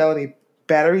has a felony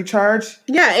battery charge.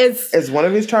 Yeah, it's one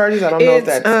of his charges. I don't know if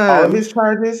that's all of his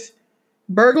charges.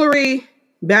 Burglary,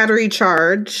 battery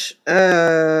charge.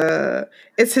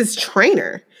 It's his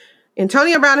trainer.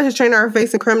 Antonio Brown and his trainer are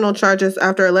facing criminal charges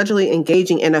after allegedly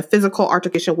engaging in a physical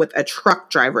altercation with a truck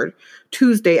driver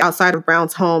Tuesday outside of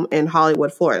Brown's home in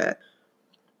Hollywood, Florida.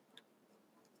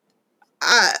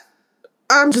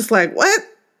 I'm just like, what?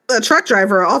 A truck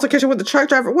driver, altercation with the truck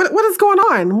driver. What is going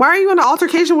on? Why are you in an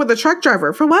altercation with the truck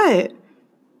driver? For what?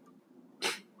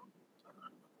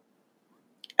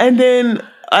 And then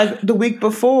the week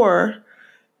before,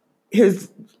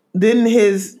 his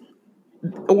agent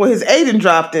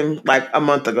dropped him like a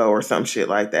month ago or some shit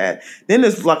like that. Then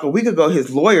it's like a week ago,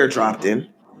 his lawyer dropped him,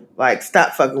 like,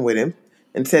 stop fucking with him,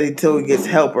 and said until he gets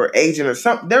help or agent or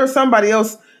something. There was somebody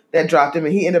else that dropped him,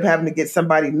 and he ended up having to get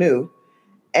somebody new.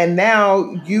 And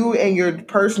now you and your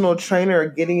personal trainer are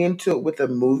getting into it with a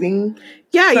moving.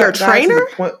 Yeah, your trainer?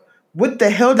 What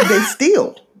the hell did they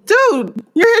steal? Dude,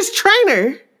 you're his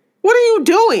trainer. What are you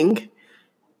doing?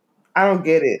 I don't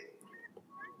get it.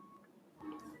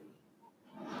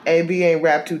 AB ain't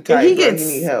wrapped too tight, he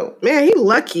need help. Man, he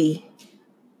lucky.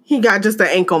 He got just an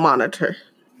ankle monitor.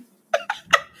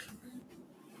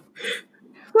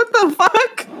 What the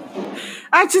fuck?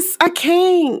 I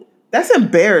can't. That's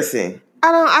embarrassing.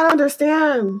 I don't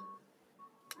understand.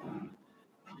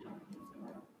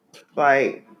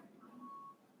 Like,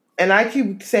 and I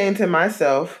keep saying to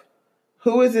myself,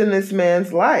 who is in this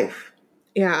man's life?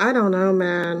 Yeah, I don't know,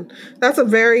 man. That's a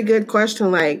very good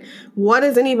question. Like, what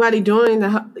is anybody doing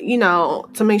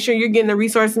to make sure you're getting the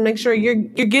resources, make sure you're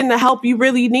getting the help you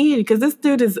really need? Because this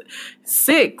dude is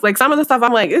sick. Like, some of the stuff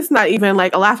I'm like, it's not even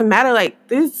like a laughing matter. Like,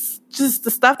 this just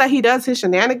the stuff that he does, his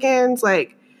shenanigans,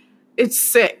 like, it's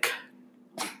sick.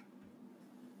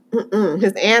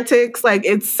 His antics, like,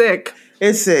 it's sick.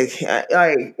 It's sick.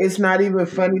 It's not even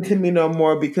funny to me no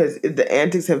more because the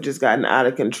antics have just gotten out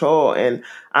of control. And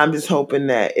I'm just hoping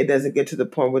that it doesn't get to the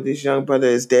point where this young brother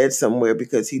is dead somewhere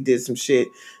because he did some shit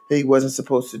that he wasn't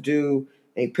supposed to do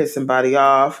and he pissed somebody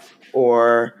off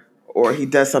or he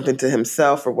does something to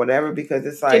himself or whatever. Because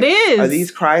it's like, are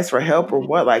these cries for help or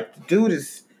what? Like, the dude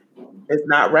is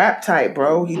not rap tight,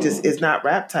 bro. He just is not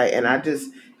rap tight. And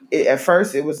at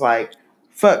first it was like,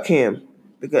 fuck him.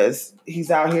 Because he's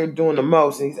out here doing the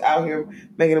most and he's out here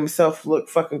making himself look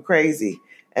fucking crazy.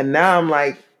 And now I'm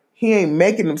like, he ain't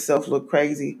making himself look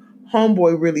crazy.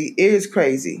 Homeboy really is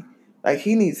crazy. Like,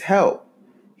 he needs help.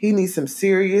 He needs some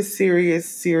serious, serious,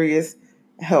 serious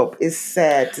help. It's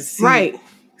sad to see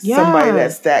somebody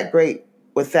that's that great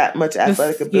with that much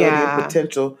athletic ability and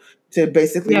potential to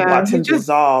basically watch him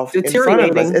dissolve in front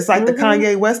of us. It's like the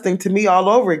Kanye West thing to me all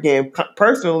over again.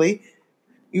 Personally,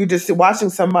 you're just watching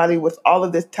somebody with all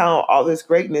of this talent, all this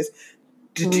greatness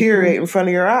deteriorate in front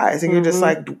of your eyes. And you're just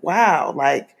like, wow,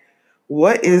 like,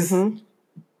 what is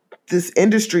this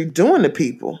industry doing to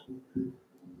people?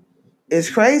 It's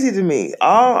crazy to me.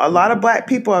 A lot of black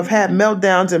people have had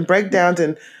meltdowns and breakdowns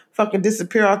and fucking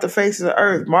disappear off the face of the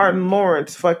earth. Martin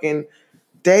Lawrence, fucking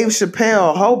Dave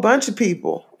Chappelle, a whole bunch of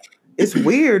people. It's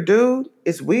weird, dude.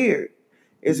 It's weird.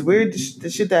 It's weird the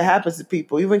shit that happens to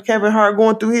people. Even Kevin Hart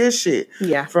going through his shit.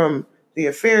 Yeah. From the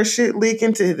affair shit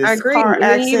leaking to I this agree. car And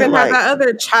then you even accident. have Like, that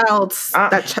other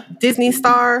child, Disney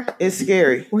star. it's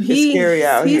scary. Where It's scary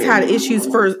out he's here. had issues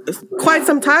for quite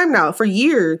some time now, for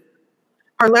years.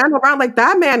 Orlando Brown, like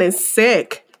that man is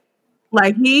sick.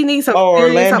 Like he needs some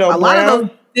serious help. Orlando A lot of Brown. those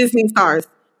Disney stars.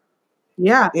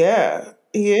 Yeah. Yeah,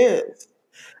 he is.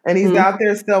 And he's out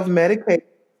there self-medicating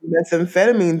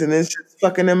methamphetamines, and it's just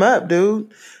fucking him up,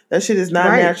 dude. That shit is not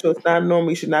Right. natural. It's not normal.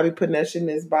 He should not be putting that shit in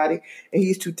his body. And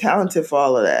he's too talented for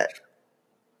all of that.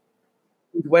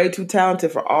 He's way too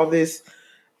talented for all this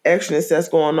extraness that's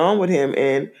going on with him.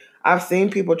 And I've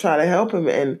seen people try to help him,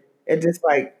 and it just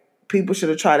like people should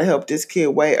have tried to help this kid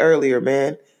way earlier,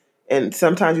 man. And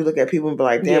sometimes you look at people and be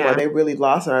like, damn, Yeah. are they really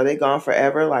lost and are they gone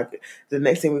forever? Like the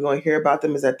next thing we're going to hear about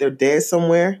them is that they're dead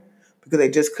somewhere because they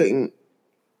just couldn't,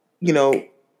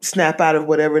 snap out of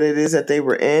whatever it is that they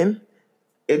were in.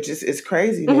 It's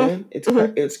crazy, man.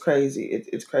 It's crazy.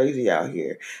 It's crazy out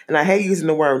here. And I hate using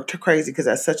the word crazy because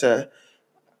that's such a,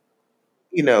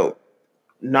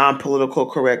 non-political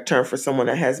correct term for someone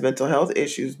that has mental health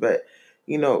issues. But,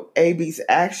 AB's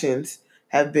actions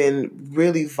have been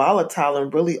really volatile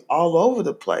and really all over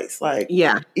the place. Like,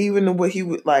 Yeah. even the way he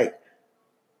would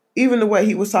even the way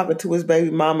he was talking to his baby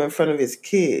mama in front of his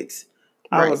kids.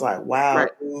 I was like, wow,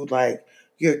 dude, like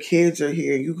your kids are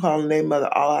here. You calling their mother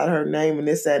all out her name and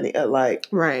this, that, and the other. Like,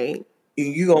 Right.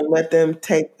 you gonna let them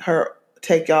take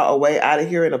y'all away out of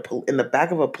here in the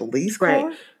back of a police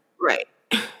car? Right.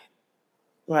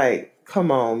 Like, come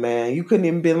on, man. You couldn't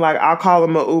even been like, I'll call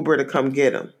him an Uber to come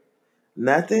get him.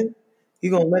 Nothing.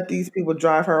 You gonna let these people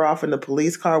drive her off in the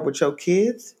police car with your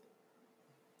kids?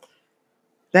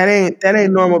 That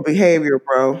ain't normal behavior,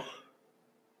 bro.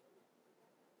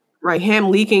 Right. Him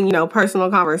leaking,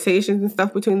 personal conversations and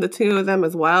stuff between the two of them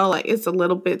as well. Like it's a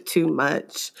little bit too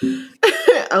much.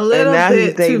 A little now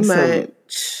he's bit too dating some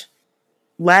much.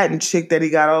 Latin chick that he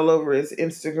got all over his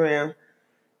Instagram.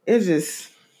 It's just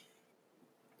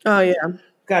Oh yeah.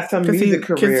 got some music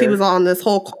career. Because he was on this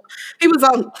whole. He was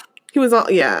on.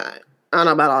 Yeah. I don't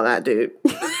know about all that, dude.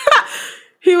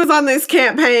 He was on this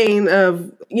campaign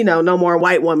of, no more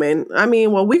white women. I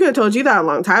mean, well, we could have told you that a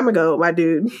long time ago, my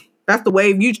dude. That's the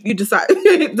wave you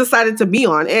decided to be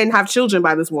on and have children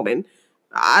by this woman.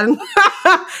 I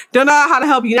don't know how to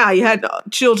help you now. You had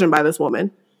children by this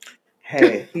woman.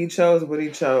 Hey, he chose what he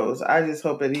chose. I just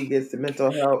hope that he gets the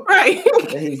mental help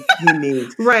that he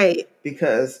needs. Right.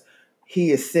 Because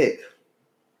he is sick.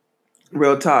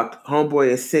 Real talk. Homeboy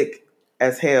is sick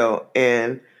as hell.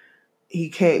 And he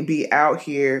can't be out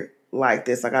here like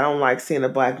this. Like, I don't like seeing a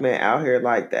black man out here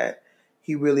like that.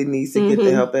 He really needs to get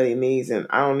the help that he needs. And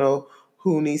I don't know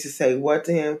who needs to say what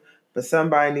to him, but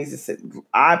somebody needs to say,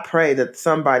 I pray that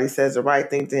somebody says the right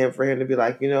thing to him for him to be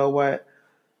like, you know what?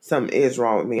 Something is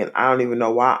wrong with me. And I don't even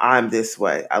know why I'm this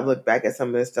way. I look back at some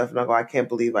of this stuff and I go, I can't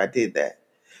believe I did that.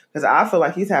 Because I feel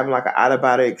like he's having like an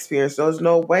out-of-body experience. There's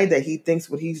no way that he thinks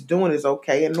what he's doing is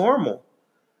okay and normal.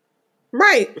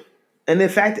 Right. And in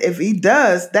fact, if he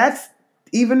does, that's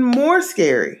even more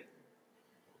scary.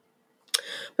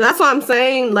 But that's what I'm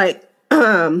saying, like,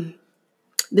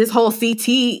 this whole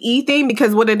CTE thing,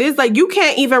 because what it is, like, you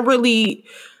can't even really,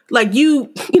 like,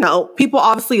 people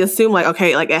obviously assume, like,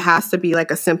 okay, like, it has to be,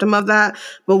 like, a symptom of that.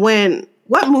 But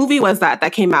what movie was that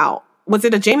came out? Was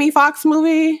it a Jamie Foxx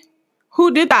movie?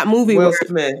 Who did that movie? Will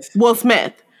Smith. Will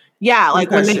Smith. Yeah, like,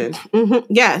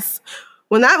 yes.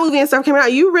 When that movie and stuff came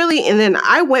out, and then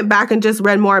I went back and just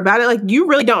read more about it. Like, you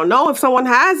really don't know if someone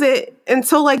has it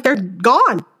until, like, they're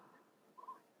gone.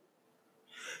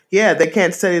 Yeah, they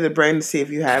can't study the brain to see if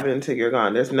you have it until you're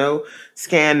gone. There's no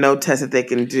scan, no test that they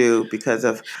can do because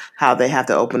of how they have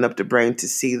to open up the brain to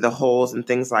see the holes and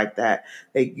things like that.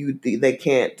 They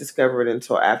can't discover it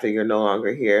until after you're no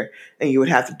longer here, and you would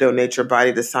have to donate your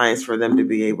body to science for them to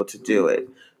be able to do it.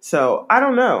 So I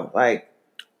don't know,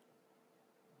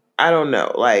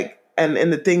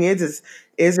 and the thing is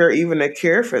there even a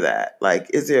cure for that?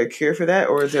 Like, is there a cure for that,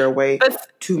 or is there a way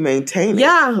to maintain it?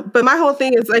 Yeah, but my whole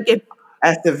thing is like, if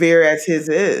as severe as his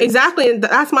is. Exactly. And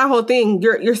that's my whole thing.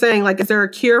 You're saying, like, is there a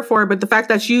cure for it? But the fact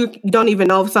that you don't even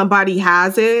know if somebody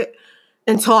has it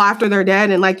until after they're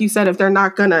dead. And like you said, if they're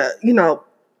not going to,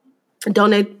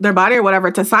 donate their body or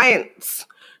whatever to science,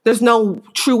 there's no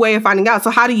true way of finding out. So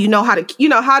how do you know how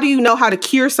to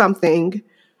cure something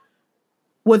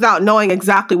without knowing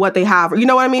exactly what they have? Or, you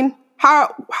know what I mean?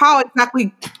 How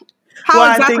exactly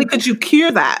could you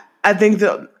cure that? I think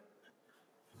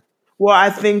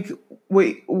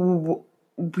we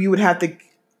would have to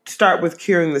start with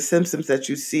curing the symptoms that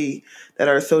you see that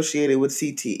are associated with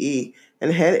CTE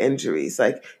and head injuries.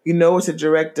 Like, it's a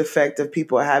direct effect of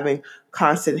people having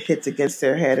constant hits against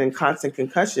their head and constant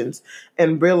concussions,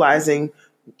 and realizing,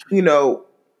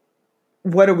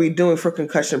 what are we doing for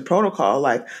concussion protocol?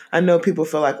 Like, I know people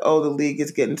feel like, oh, the league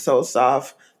is getting so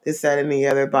soft, this, that, and the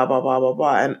other, blah, blah, blah, blah,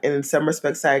 blah. And in some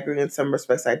respects, I agree. In some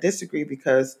respects, I disagree,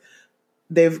 because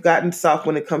they've gotten soft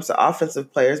when it comes to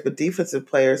offensive players, but defensive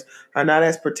players are not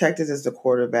as protected as the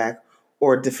quarterback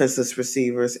or defenseless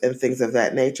receivers and things of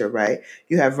that nature, right?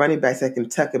 You have running backs that can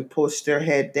tuck and push their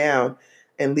head down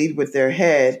and lead with their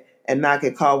head and not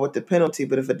get called with the penalty.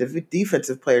 But if a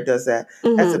defensive player does that,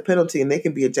 that's a penalty, and they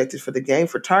can be ejected for the game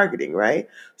for targeting, right?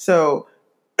 So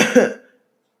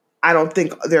I don't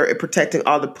think they're protecting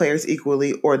all the players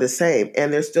equally or the same.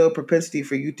 And there's still a propensity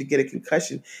for you to get a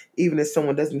concussion, even if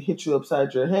someone doesn't hit you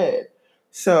upside your head.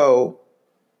 So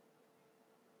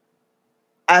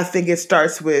I think it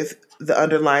starts with the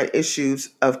underlying issues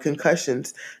of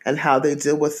concussions and how they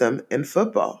deal with them in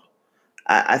football.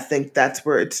 I think that's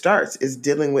where it starts, is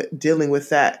dealing with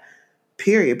that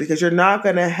period, because you're not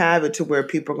going to have it to where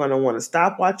people are going to want to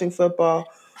stop watching football,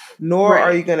 nor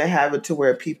are you going to have it to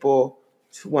where people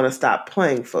want to stop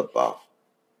playing football.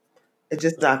 It's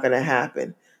just not going to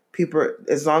happen. People,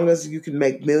 as long as you can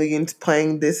make millions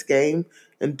playing this game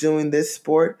and doing this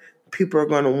sport, people are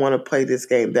going to want to play this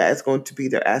game. That is going to be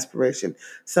their aspiration.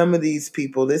 Some of these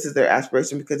people, this is their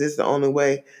aspiration because it's the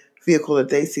only vehicle that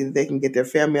they see that they can get their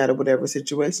family out of whatever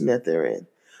situation that they're in.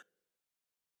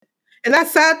 And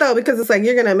that's sad, though, because it's like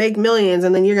you're going to make millions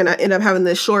and then you're going to end up having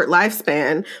this short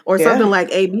lifespan, or something like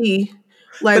AB,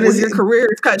 like where your career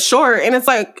is cut short. And it's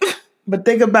like... But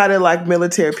think about it like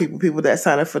military people that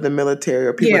sign up for the military,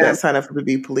 or people that sign up to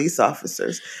be police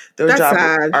officers. Their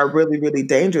jobs are really, really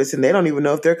dangerous, and they don't even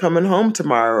know if they're coming home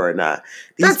tomorrow or not.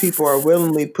 These people are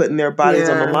willingly putting their bodies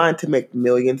on the line to make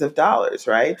millions of dollars,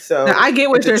 right? So now, I get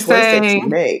what you're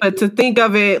saying, but to think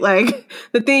of it like,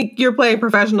 to think you're playing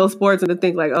professional sports and to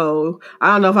think like, oh, I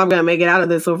don't know if I'm going to make it out of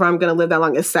this or if I'm going to live that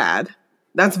long, is sad.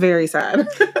 That's very sad.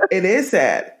 It is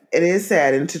sad. It is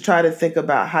sad. And to try to think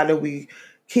about how do we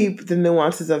keep the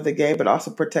nuances of the game, but also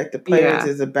protect the players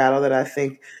is a battle that I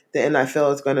think the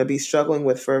NFL is going to be struggling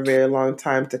with for a very long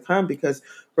time to come, because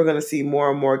we're going to see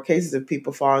more and more cases of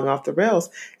people falling off the rails.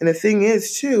 And the thing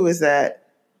is, too, is that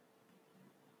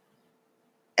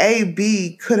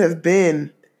AB could have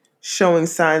been showing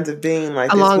signs of being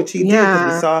like this, which he did,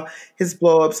 because we saw his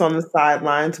blow-ups on the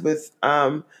sidelines with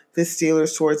the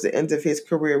Steelers towards the end of his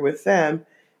career with them.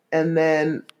 And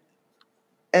then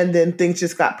things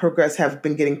just have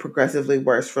been getting progressively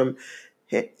worse, from,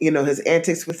 his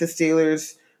antics with the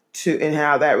Steelers and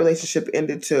how that relationship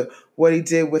ended, to what he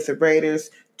did with the Raiders,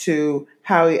 to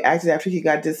how he acted after he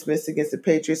got dismissed against the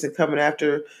Patriots and coming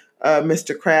after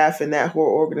Mr. Kraft and that whole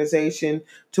organization,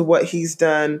 to what he's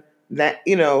done that,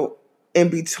 in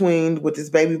between with his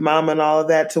baby mama and all of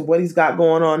that, to what he's got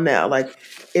going on now. Like,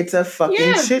 it's a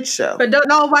fucking shit show. But don't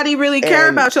nobody really care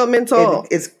about your mental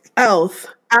health.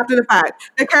 After the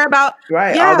fact, they care about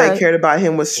all they cared about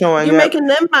him was showing you're up, making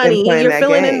them money, you're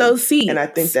filling in those seats, and I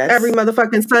think that's every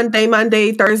motherfucking Sunday,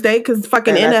 Monday, Thursday, because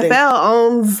fucking NFL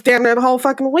owns damn near the whole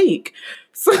fucking week.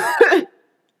 So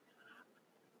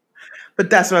but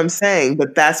that's what I'm saying.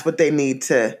 But that's what they need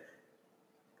to.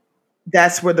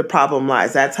 That's where the problem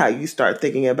lies. That's how you start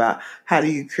thinking about how do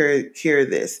you cure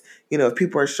this. If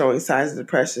people are showing signs of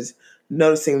depression,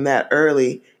 noticing that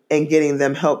early and getting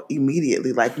them help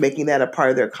immediately, like making that a part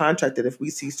of their contract, that if we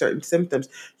see certain symptoms,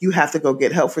 you have to go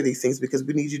get help for these things, because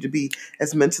we need you to be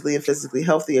as mentally and physically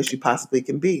healthy as you possibly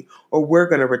can be, or we're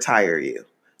going to retire you.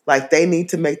 Like, they need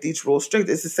to make these rules strict.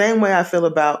 It's the same way I feel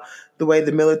about the way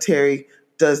the military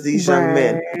does these young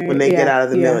men when they get out of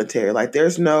the military. Like,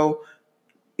 there's no,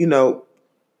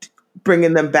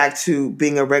 bringing them back to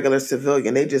being a regular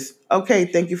civilian. They just, okay,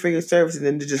 thank you for your service, and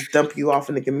then to just dump you off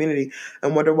in the community,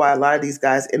 and wonder why a lot of these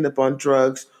guys end up on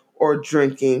drugs or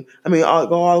drinking. I mean, I'll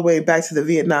go all the way back to the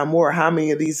Vietnam War. How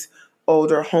many of these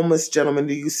older homeless gentlemen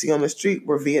do you see on the street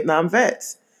were Vietnam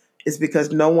vets? It's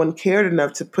because no one cared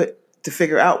enough to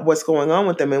figure out what's going on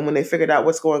with them. And when they figured out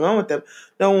what's going on with them,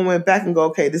 no one went back and go,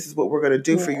 okay, this is what we're going to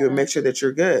do for you and make sure that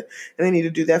you're good. And they need to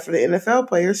do that for the NFL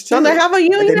players too. Don't they have a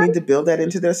union? They need to build that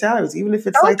into their salaries, even if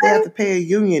it's like they have to pay a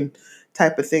union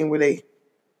type of thing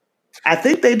I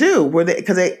think they do,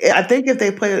 I think if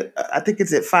they play, I think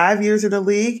it's at 5 years in the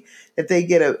league, if they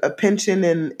get a pension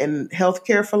and health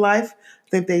care for life, I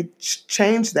think they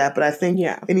change that. But I think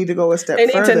they need to go a step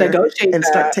further to negotiate and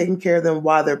start taking care of them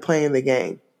while they're playing the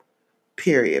game.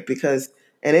 Period.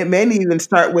 And it may even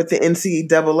start with the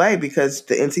NCAA, because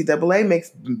the NCAA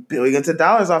makes billions of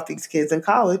dollars off these kids in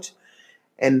college.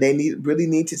 and they really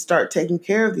need to start taking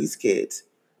care of these kids.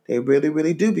 They really,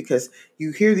 really do, because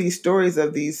you hear these stories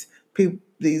of these people,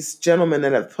 these gentlemen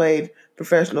that have played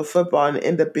professional football and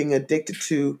end up being addicted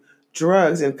to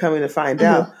drugs, and coming to find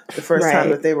out the first time Right.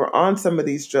 that they were on some of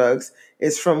these drugs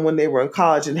is from when they were in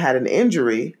college and had an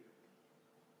injury.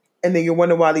 And then you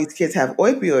wonder why these kids have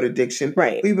opioid addiction.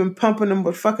 Right. We've been pumping them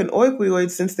with fucking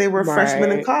opioids since they were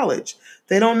freshmen in Right. college.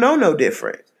 They don't know no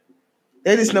different.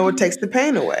 They just know it takes the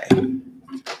pain away.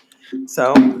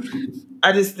 So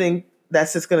I just think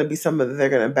that's just going to be something that they're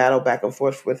going to battle back and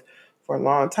forth with for a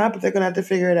long time, but they're going to have to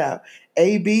figure it out.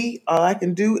 AB, all I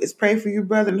can do is pray for you,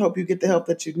 brother, and hope you get the help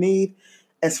that you need.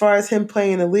 As far as him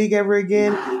playing in the league ever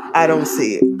again, I don't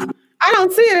see it. I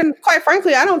don't see it, and quite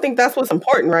frankly, I don't think that's what's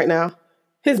important right now.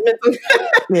 His mental.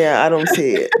 Yeah, I don't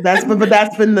see it. That's been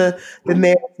the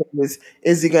narrative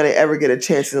is he going to ever get a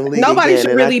chance in the league Nobody again?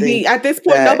 should And really be at this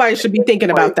point. Nobody should be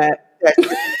thinking about that.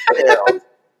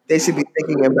 They should be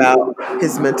thinking about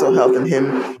his mental health and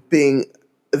him being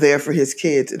there for his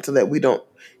kids, until that we don't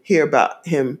hear about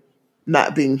him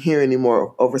not being here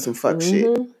anymore over some fuck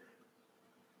shit.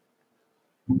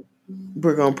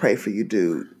 We're gonna pray for you,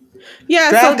 dude. Yeah.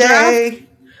 Draft day.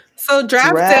 So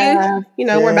draft day. You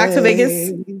know, we're back to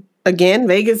Vegas again.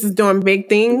 Vegas is doing big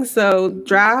things. So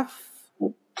draft.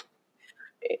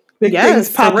 Big things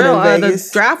popping in Vegas.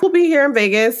 The draft will be here in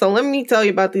Vegas. So let me tell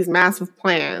you about these massive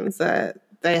plans that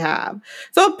they have.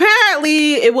 So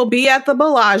apparently it will be at the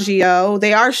Bellagio.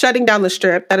 They are shutting down the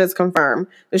Strip. That is confirmed.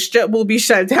 The Strip will be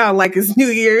shut down like it's New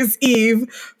Year's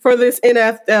Eve for this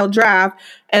NFL draft.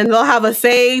 And they'll have a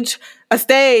stage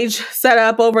set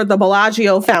up over the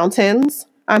Bellagio fountains.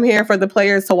 I'm here for the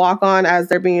players to walk on as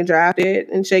they're being drafted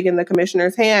and shaking the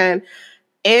commissioner's hand.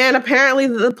 And apparently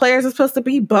the players are supposed to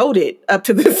be boated up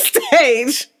to the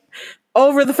stage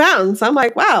over the fountains. I'm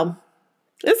like, wow,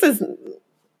 this is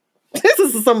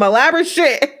some elaborate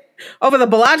shit over the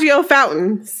Bellagio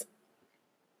fountains.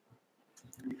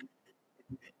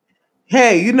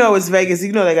 Hey, you know it's Vegas.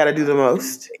 You know they got to do the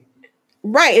most.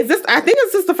 Right. I think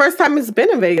it's just the first time it's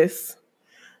been in Vegas.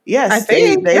 Yes,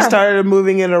 they started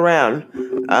moving it around.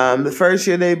 The first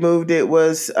year they moved it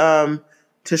was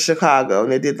to Chicago,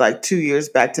 and they did like 2 years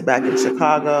back to back in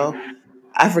Chicago.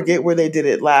 I forget where they did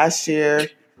it last year,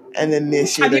 and then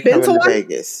this year they're coming to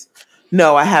Vegas.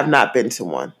 No, I have not been to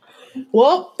one.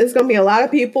 Well, it's going to be a lot of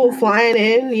people flying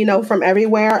in, you know, from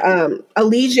everywhere.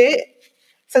 Allegiant,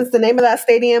 since the name of that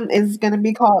stadium is going to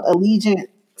be called Allegiant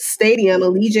Stadium,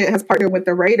 Allegiant has partnered with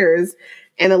the Raiders,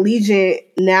 and Allegiant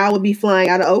now will be flying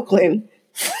out of Oakland.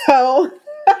 So,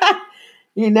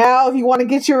 if you want to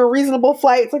get you a reasonable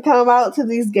flight to come out to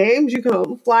these games, you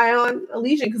can fly on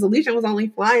Allegiant, because Allegiant was only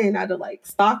flying out of like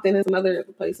Stockton and some other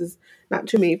places, not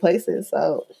too many places.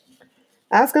 So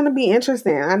that's going to be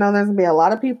interesting. I know there's going to be a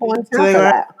lot of people in town for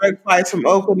that. Direct flights from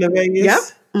Oakland to Vegas. Yep.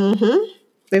 Mm-hmm.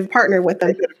 They've partnered with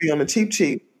them. They're going to be on the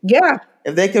cheap. Yeah.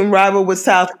 If they can rival with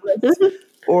Southwest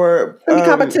or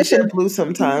competition, Blue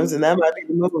sometimes, and that might be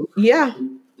the move. Yeah.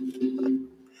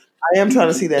 I am trying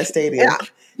to see that stadium. Yeah.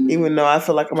 Even though I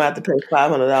feel like I'm going to have to pay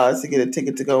 $500 to get a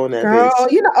ticket to go in that bitch.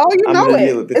 I'm know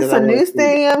it. It's a new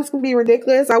stadium. It's going to be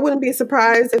ridiculous. I wouldn't be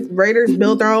surprised if Raiders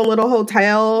build their own little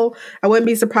hotel. I wouldn't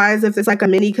be surprised if there's like a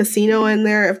mini casino in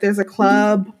there, if there's a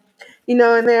club, in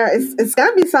there. It's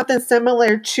going to be something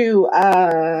similar to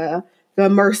the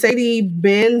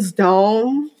Mercedes-Benz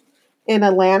Dome in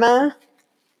Atlanta.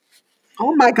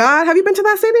 Oh my God. Have you been to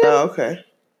that stadium? Oh, okay.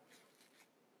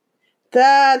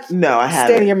 No, I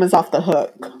haven't. Stadium is off the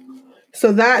hook.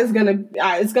 So that is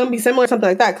it's gonna be similar, something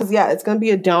like that. Because it's gonna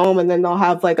be a dome, and then they'll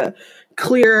have like a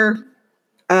clear,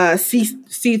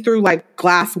 see through like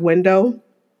glass window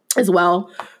as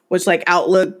well, which like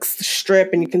outlooks the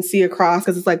Strip, and you can see across,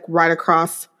 because it's like right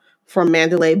across from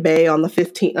Mandalay Bay on the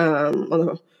 15,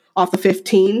 off the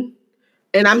 15.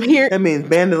 And I'm here. That means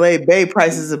Mandalay Bay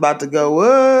prices is about to go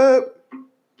up.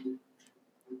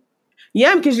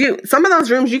 Yeah, because some of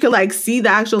those rooms you can like see the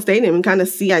actual stadium and kind of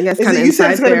see, I guess, kind of inside. You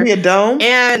said it's going to be a dome,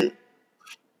 and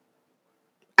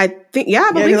I think,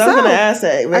 I believe so. I was going to ask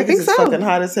that. Vegas is fucking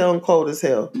hot as hell and cold as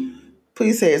hell.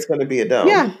 Please say it's going to be a dome.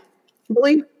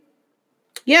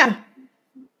 Yeah,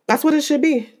 that's what it should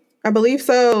be. I believe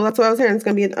so. That's what I was hearing. It's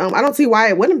going to be a dome. I don't see why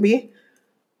it wouldn't be.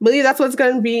 I believe that's what it's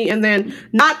going to be. And then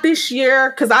not this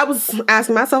year, because I was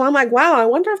asking myself, I'm like, wow, I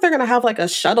wonder if they're going to have like a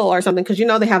shuttle or something, because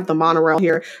they have the monorail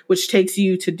here, which takes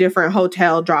you to different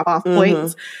hotel drop-off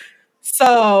points.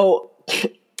 So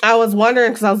I was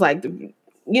wondering, because I was like,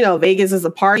 Vegas is a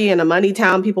party and a money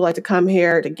town. People like to come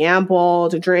here to gamble,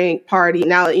 to drink, party.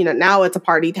 Now, now it's a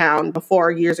party town. Before,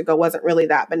 years ago, wasn't really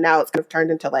that, but now it's kind of turned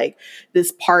into like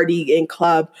this party and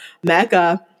club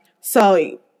mecca.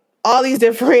 So all these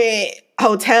different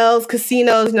hotels,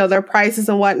 casinos, their prices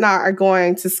and whatnot are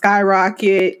going to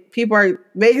skyrocket.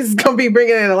 Vegas is going to be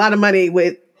bringing in a lot of money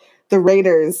with the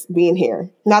Raiders being here.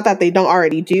 Not that they don't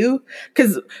already do,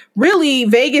 because really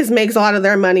Vegas makes a lot of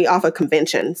their money off of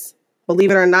conventions.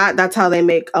 Believe it or not, that's how they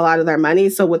make a lot of their money.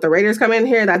 So with the Raiders coming in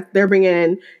here, that they're bringing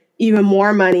in even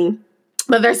more money.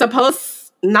 But they're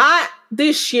supposed, not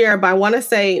this year, but I want to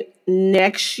say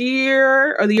next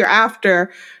year or the year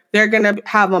after, they're going to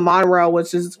have a monorail,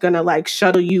 which is going to like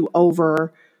shuttle you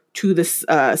over to this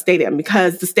stadium,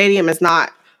 because the stadium is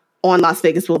not on Las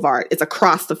Vegas Boulevard. It's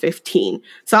across the 15.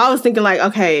 So I was thinking like,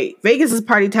 okay, Vegas is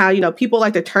party town. People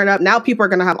like to turn up. Now people are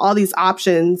going to have all these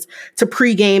options to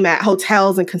pregame at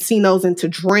hotels and casinos and to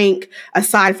drink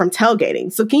aside from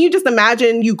tailgating. So can you just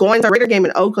imagine you going to a Raider game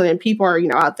in Oakland and people are,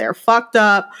 out there fucked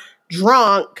up,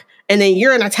 drunk, and then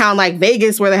you're in a town like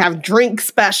Vegas where they have drink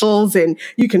specials and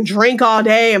you can drink all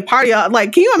day and party all,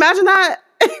 like, can you imagine that?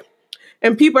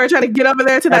 And people are trying to get over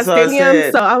there to that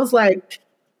stadium. So I was like,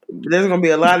 there's going to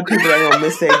be a lot of people that are going to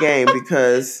miss their game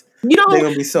because they're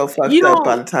going to be so fucked up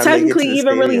by the time they get to the technically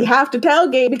even really have to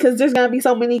tailgate, because there's going to be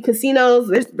so many casinos.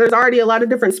 There's already a lot of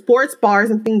different sports bars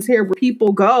and things here where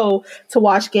people go to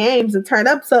watch games and turn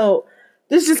up. So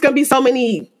there's just going to be so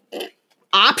many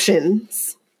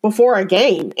options before a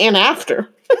game and after.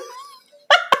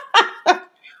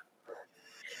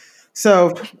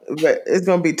 So it's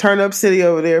going to be turn up city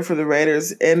over there for the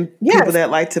Raiders and people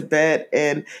that like to bet.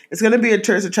 And it's going to be a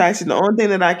tourist attraction. The only thing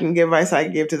that advice I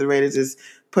can give to the Raiders is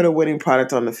put a winning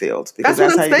product on the field, because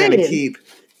that's how you're going to keep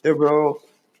the real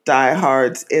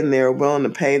diehards in there willing to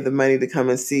pay the money to come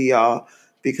and see y'all,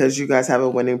 because you guys have a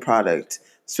winning product,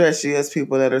 especially as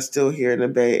people that are still here in the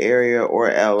Bay Area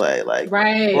or LA. Like,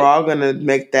 we're all going to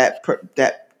make that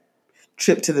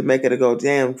trip to the Mecca to go,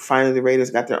 damn, finally the Raiders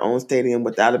got their own stadium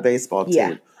without a baseball team.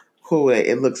 Yeah. Cool.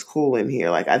 It looks cool in here.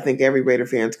 Like, I think every Raider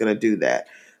fan's going to do that.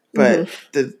 But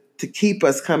to keep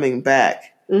us coming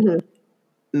back,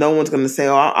 no one's going to say,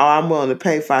 I'm willing to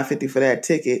pay $5.50 for that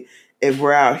ticket if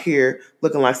we're out here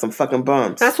looking like some fucking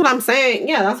bums. That's what I'm saying.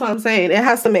 Yeah, that's what I'm saying. It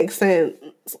has to make sense.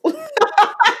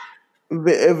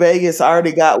 Vegas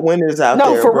already got winners out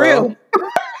there, No, for real.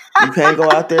 You can't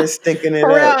go out there stinking it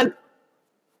up.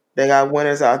 They got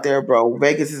winners out there, bro.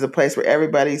 Vegas is a place where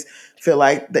everybody's feel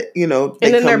like that,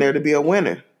 they come there to be a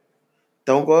winner.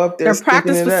 Don't go up there. Their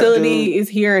practice facility is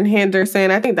here in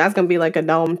Henderson. I think that's going to be like a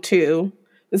dome too.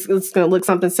 It's going to look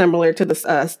something similar to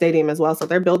the stadium as well. So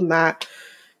they're building that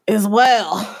as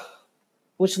well,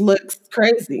 which looks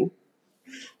crazy.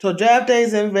 So draft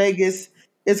days in Vegas,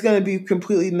 it's going to be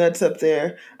completely nuts up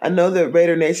there. I know that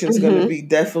Raider Nation is going to be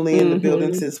definitely in the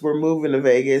building since we're moving to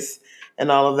Vegas and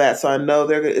all of that. So I know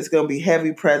it's going to be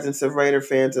heavy presence of Raider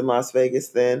fans in Las Vegas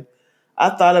then.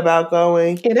 I thought about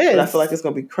going. It is. But I feel like it's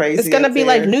going to be crazy. It's going to be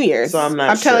like New Year's. So I'm not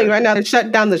I'm telling you right now, they're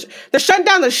shutting down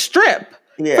the strip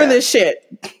for this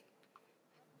shit.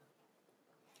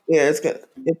 Yeah, it's going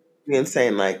to be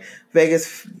insane. Like,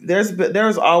 Vegas,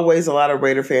 there's always a lot of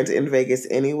Raider fans in Vegas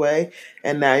anyway.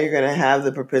 And now you're going to have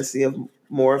the propensity of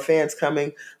more fans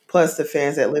coming. Plus the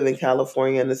fans that live in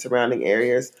California and the surrounding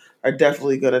areas are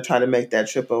definitely going to try to make that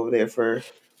trip over there for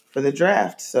the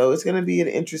draft. So it's going to be an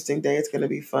interesting day. It's going to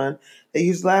be fun. They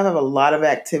usually have a lot of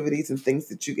activities and things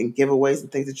that you can, giveaways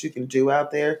and things that you can do out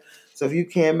there. So if you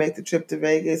can make the trip to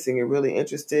Vegas and you're really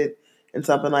interested in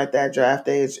something like that, draft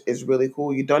day is really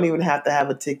cool. You don't even have to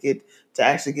have a ticket to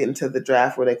actually get into the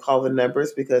draft where they call the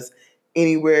numbers, because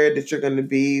anywhere that you're going to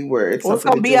be where it's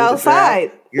something going to be outside,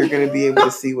 draft, you're going to be able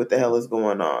to see what the hell is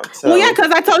going on. So, well, yeah,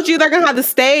 because I told you they're going to have the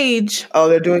stage. Oh,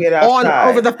 they're doing it outside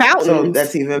over the fountains. So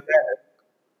that's even better.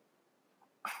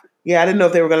 Yeah, I didn't know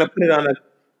if they were going to put it on I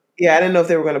didn't know if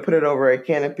they were going to put it over a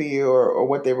canopy or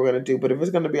what they were going to do. But if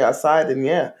it's going to be outside,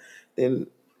 then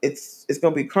it's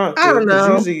going to be crunk. I don't know.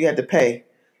 Because usually you had to pay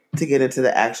to get into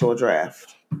the actual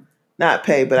draft. Not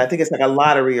pay, but I think it's like a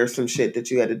lottery or some shit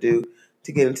that you had to do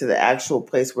to get into the actual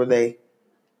place where they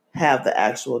have the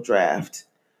actual draft.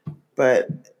 But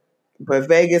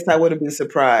Vegas, I wouldn't be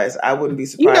surprised. I wouldn't be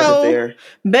surprised if they're...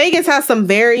 Vegas has some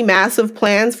very massive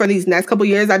plans for these next couple of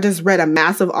years. I just read a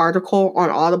massive article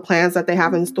on all the plans that they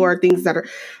have in store, things that are...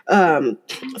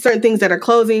 certain things that are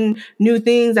closing, new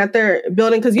things that they're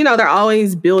building. Because, they're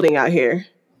always building out here.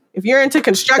 If you're into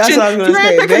construction,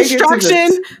 this is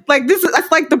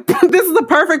the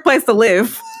perfect place to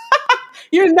live.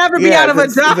 You'll never be out of a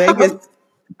job.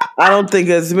 I don't think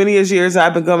as many as years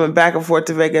I've been coming back and forth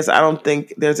to Vegas, I don't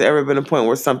think there's ever been a point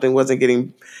where something wasn't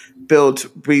getting built,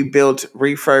 rebuilt,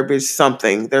 refurbished,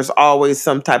 something. There's always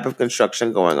some type of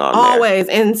construction going on always.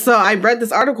 And so I read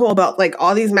this article about like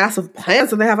all these massive plans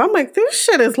that they have. I'm like, this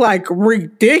shit is like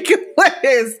ridiculous.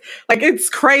 Like it's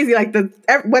crazy. Like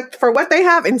what they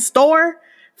have in store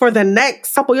for the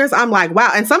next couple years. I'm like,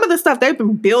 wow. And some of the stuff they've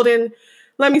been building,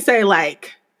 let me say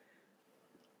like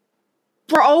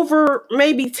for over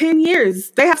maybe 10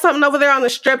 years. They have something over there on the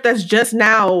Strip that's just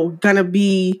now gonna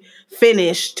be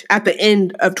finished at the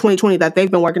end of 2020 that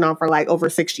they've been working on for like over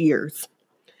 6 years.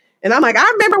 And I'm like,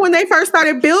 I remember when they first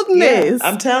started building this.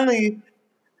 I'm telling you,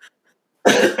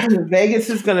 Vegas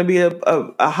is going to be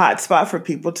a hot spot for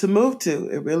people to move to.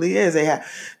 It really is.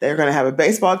 They're going to have a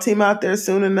baseball team out there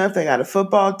soon enough. They got a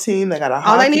football team. They got a hockey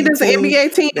team. All they need is an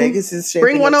NBA team. Vegas is shaping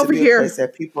Bring one over here.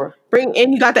 That people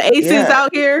and you got the Aces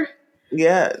out here.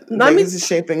 Yeah, Vegas is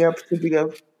shaping up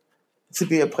to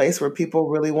be a place where people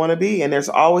really want to be, and there's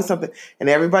always something. And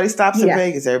everybody stops in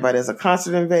Vegas. Everybody has a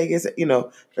concert in Vegas. You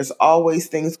know, there's always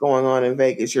things going on in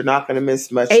Vegas. You're not going to miss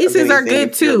much. Aces are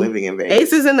good too. Living in Vegas.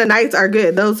 Aces and the Knights are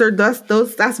good.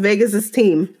 That's Vegas's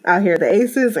team out here. The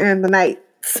Aces and the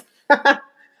Knights.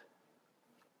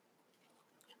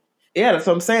 Yeah, that's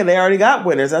what I'm saying. They already got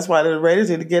winners. That's why the Raiders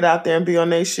need to get out there and be on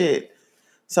their shit.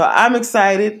 So I'm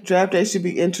excited. Draft day should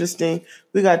be interesting.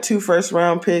 We got 2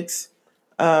 first-round picks.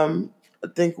 I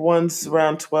think one's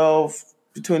around 12,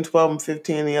 between 12 and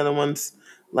 15. The other one's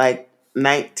like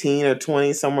 19 or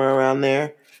 20, somewhere around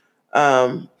there.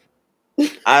 I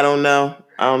don't know.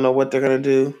 I don't know what they're going to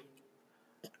do.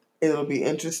 It'll be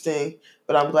interesting.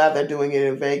 But I'm glad they're doing it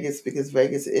in Vegas because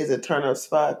Vegas is a turn-up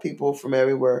spot. People from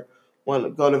everywhere want to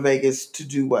go to Vegas to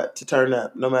do what? To turn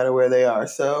up, no matter where they are.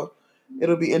 So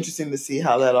it'll be interesting to see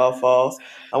how that all falls.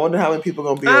 I wonder how many people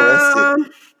are going to be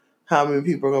arrested. How many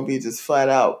people are going to be just flat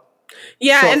out.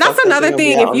 Yeah, and that's another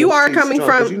thing. If you are coming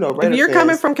from, if you're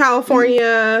coming from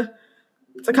California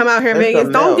to come out here in Vegas,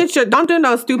 don't do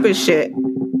no stupid shit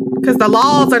because the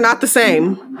laws are not the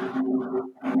same.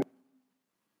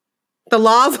 The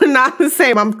laws are not the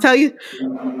same. I'm telling you,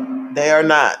 they are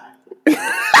not.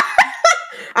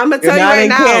 I'm gonna tell you right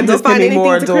now. Don't find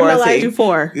anything to criminalize you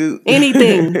for.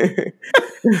 Anything.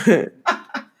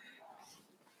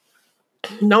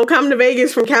 Don't come to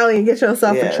Vegas from Cali and get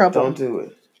yourself in trouble. Don't do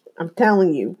it. I'm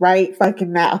telling you right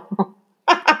fucking now.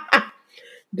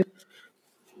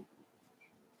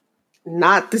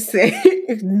 Not the same.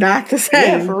 Not the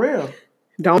same. Yeah, for real.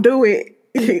 Don't do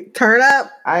it. Turn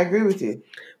up. I agree with you.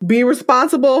 Be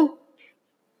responsible.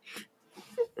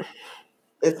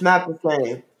 It's not the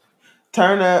same.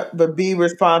 Turn up, but be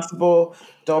responsible.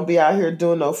 Don't be out here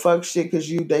doing no fuck shit because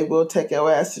they will take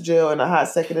your ass to jail in a hot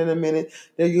second in a minute.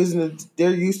 They're used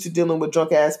to dealing with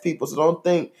drunk ass people, so don't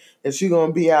think that you're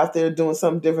gonna be out there doing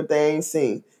something different they ain't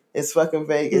seen. It's fucking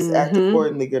Vegas. Mm-hmm. Act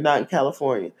accordingly. You're not in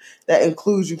California. That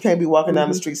includes you can't be walking down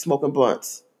the street smoking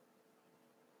blunts.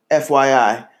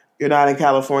 FYI, you're not in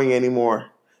California anymore.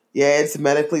 Yeah, it's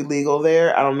medically legal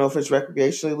there. I don't know if it's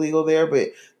recreationally legal there, but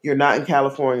you're not in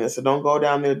California, so don't go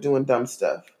down there doing dumb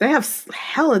stuff. They have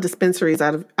hella dispensaries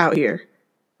out here.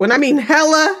 When I mean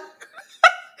hella,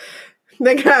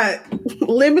 they got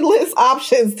limitless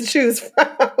options to choose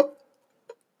from.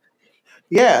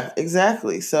 Yeah,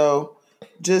 exactly. So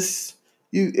just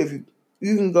if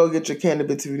you can go get your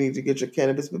cannabis if you need to get your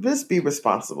cannabis, but just be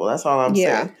responsible. That's all I'm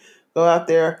saying. Go out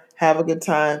there, have a good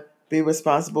time, be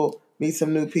responsible, meet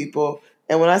some new people.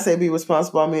 And when I say be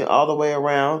responsible, I mean all the way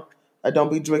around.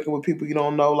 Don't be drinking with people you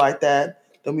don't know like that.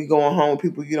 Don't be going home with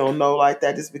people you don't know like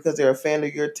that. Just because they're a fan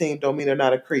of your team don't mean they're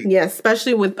not a creep. Yeah,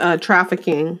 especially with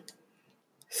trafficking.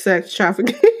 Sex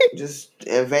trafficking.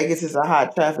 And Vegas is a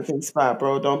hot trafficking spot,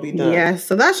 bro. Don't be dumb. Yeah,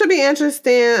 so that should be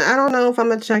interesting. I don't know if I'm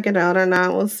gonna check it out or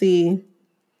not. We'll see.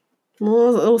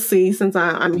 We'll see since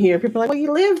I'm here. People are like, well,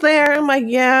 you live there. I'm like,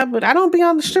 yeah, but I don't be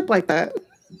on the Strip like that.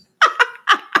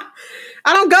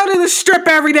 I don't go to the Strip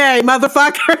every day,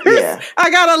 motherfuckers. Yeah.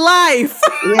 I got a life.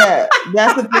 Yeah,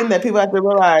 that's the thing that people have to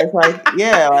realize.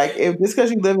 If just because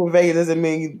you live in Vegas doesn't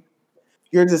mean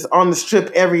you're just on the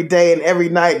Strip every day and every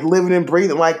night, living and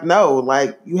breathing. Like, no,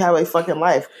 like you have a fucking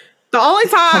life. The only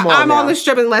time I'm on the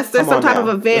Strip, unless there's some type of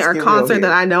event or concert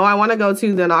that I know I want to go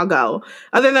to, then I'll go.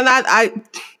 Other than that,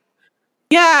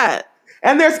 yeah.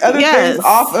 And there's other things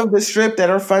off of the Strip that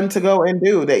are fun to go and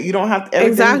do that you don't have to.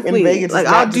 Everything in Vegas. Like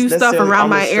I'll do stuff around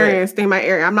my area and stay in my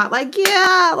area. I'm not like,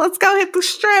 yeah, let's go hit the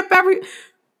Strip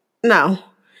No.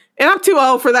 And I'm too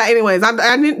old for that anyways. I'm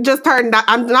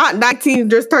not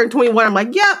 19, just turned 21. I'm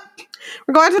like, yep,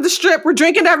 we're going to the Strip. We're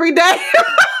drinking every day.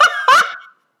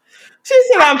 She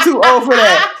said I'm too old for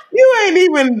that. You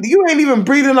You ain't even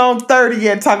breathing on 30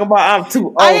 yet. Talking about I'm too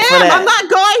old for that. I'm not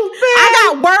going. Man.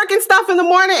 I got work and stuff in the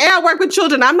morning, and I work with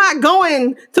children. I'm not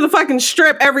going to the fucking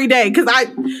strip every day because where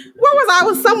was I? I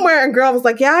was somewhere, and girl was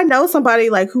like, "Yeah, I know somebody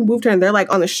like who moved here, and they're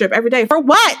like on the strip every day for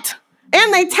what?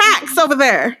 And they tax over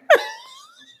there."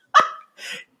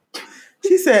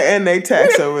 She said, "And they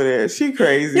tax over there." She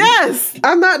crazy. Yes,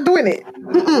 I'm not doing it.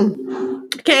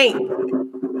 Can't.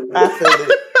 I feel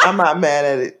it. I'm not mad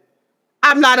at it.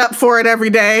 I'm not up for it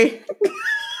every day.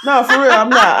 No, for real, I'm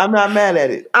not. I'm not mad at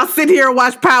it. I'll sit here and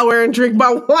watch Power and drink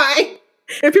my wine.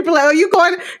 And people are like,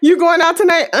 "Oh, you going out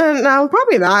tonight?" No,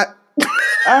 probably not.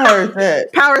 I heard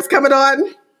that. Power's coming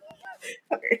on.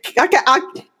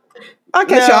 I'll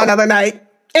catch y'all another night.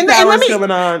 And Power's coming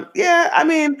on. Yeah, I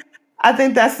mean, I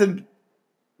think that's a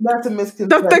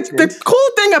misconception. The cool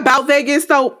thing about Vegas,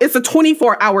 though, it's a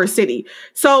 24-hour city.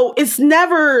 So it's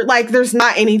never like there's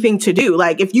not anything to do.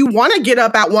 Like if you want to get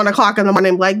up at 1 o'clock in the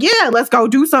morning, like, yeah, let's go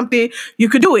do something, you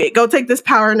could do it. Go take this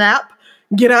power nap,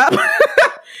 get up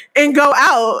and go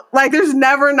out. Like there's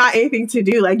never not anything to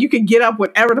do. Like you could get up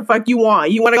whenever the fuck you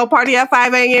want. You want to go party at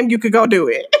 5 a.m., you could go do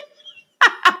it.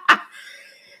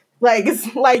 Like,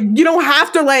 it's like, you don't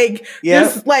have to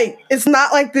it's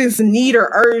not like this need or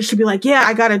urge to be like, yeah,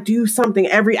 I got to do something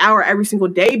every hour, every single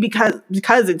day because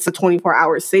it's a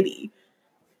 24-hour city.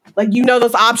 Like,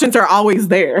 those options are always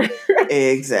there.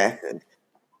 Exactly.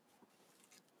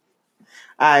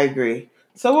 I agree.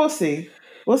 So we'll see.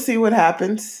 We'll see what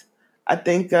happens. I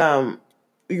think you're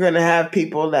going to have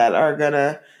people that are going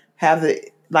to have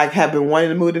been wanting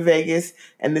to move to Vegas,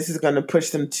 and this is going to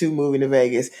push them to moving to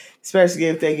Vegas, especially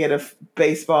if they get a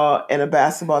baseball and a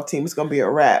basketball team. It's going to be a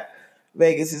wrap.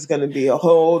 Vegas is going to be a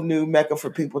whole new mecca for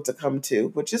people to come to,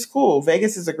 which is cool.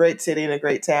 Vegas is a great city and a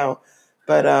great town,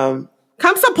 but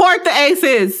come support the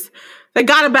Aces. They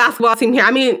got a basketball team here.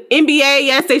 I mean, NBA,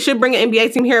 yes, they should bring an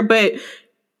NBA team here, but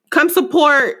come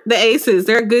support the Aces.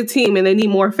 They're a good team, and they need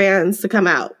more fans to come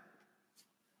out.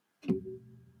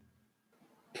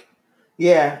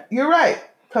 Yeah, you're right.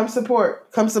 Come support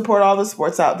all the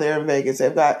sports out there in Vegas.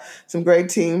 They've got some great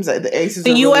teams. The Aces. The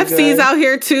UFC's out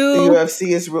here too. The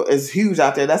UFC is huge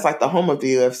out there. That's like the home of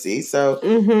the UFC. So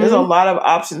there's a lot of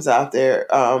options out there.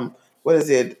 What is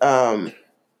it? Oh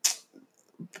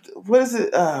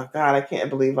God, I can't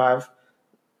believe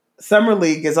Summer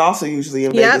League is also usually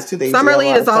in Vegas too. Summer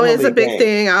League is always a big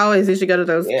thing. I always used to go to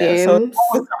those games. So there's always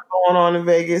something going on in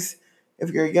Vegas. If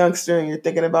you're a youngster and you're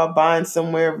thinking about buying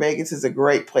somewhere, Vegas is a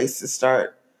great place to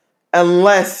start.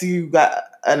 Unless you got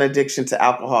an addiction to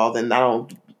alcohol, then I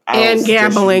don't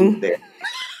gambling.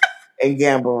 And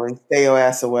gambling. Stay your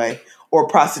ass away. Or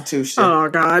prostitution. Oh,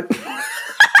 God.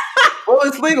 Well,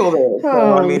 it's legal there.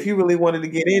 So, I mean, if you really wanted to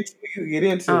get into it, you get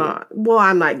into it. Well,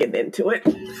 I'm not getting into it.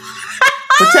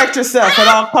 Protect yourself at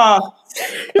all costs.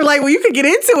 You're like, well, you could get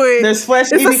into it. There's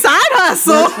flesh eating. It's a side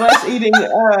hustle. There's flesh eating.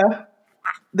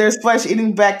 There's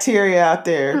flesh-eeting bacteria out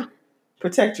there.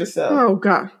 Protect yourself. Oh,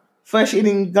 God.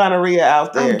 Flesh-eating gonorrhea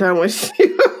out there. I'm done with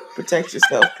you. Protect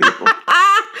yourself, people.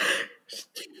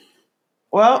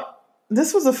 Well,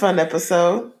 this was a fun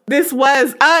episode. This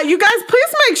was. You guys,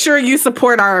 please make sure you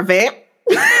support our event.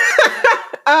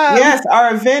 Yes,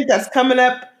 our event that's coming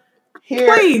up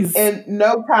here in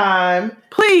no time.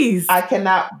 Please. I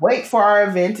cannot wait for our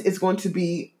event. It's going to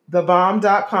be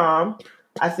thebomb.com.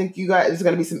 I think you guys, there's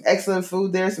going to be some excellent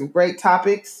food there, some great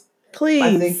topics.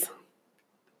 Please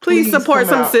support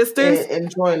some sisters and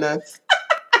join us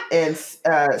and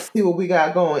see what we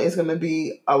got going. It's going to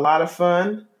be a lot of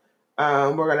fun.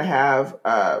 We're going to have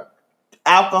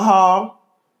alcohol.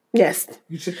 Yes,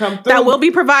 you should come through. That will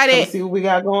be provided. Come see what we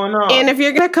got going on. And if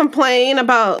you're going to complain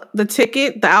about the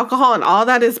ticket, the alcohol, and all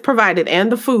that is provided,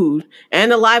 and the food, and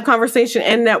the live conversation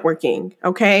and networking,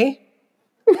 okay?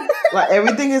 Like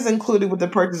everything is included with the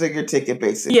purchase of your ticket,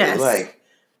 basically. Yes. Like,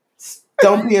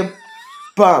 don't be a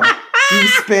bum. You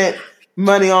spent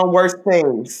money on worse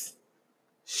things.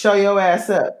 Show your ass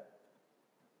up.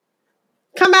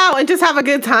 Come out and just have a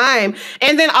good time.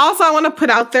 And then also I want to put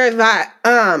out there that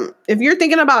if you're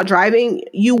thinking about driving,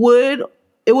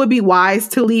 it would be wise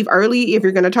to leave early if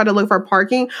you're going to try to look for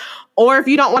parking. Or if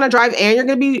you don't want to drive and you're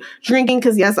going to be drinking,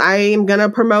 because yes, I am going to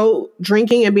promote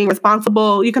drinking and being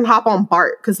responsible, you can hop on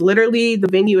BART, because literally the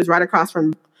venue is right across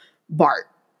from BART.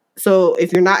 So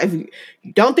if you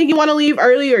don't think you want to leave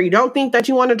early, or you don't think that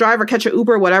you want to drive or catch an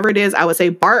Uber, whatever it is, I would say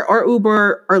BART or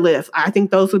Uber or Lyft. I think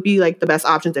those would be like the best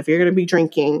options if you're going to be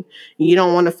drinking. You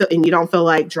don't feel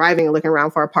like driving and looking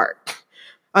around for a park.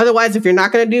 Otherwise, if you're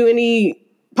not going to do any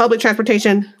public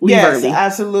transportation, leave early. Yes,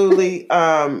 absolutely.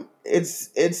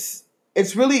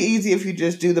 It's really easy if you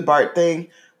just do the BART thing.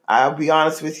 I'll be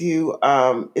honest with you,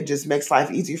 it just makes life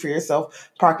easier for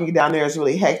yourself. Parking down there is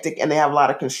really hectic, and they have a lot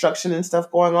of construction and stuff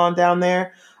going on down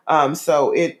there.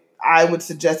 I would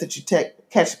suggest that you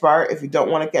catch BART. If you don't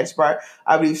want to catch BART,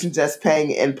 I would even suggest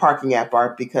paying and parking at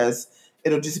BART because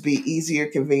it'll just be easier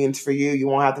convenience for you. You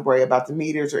won't have to worry about the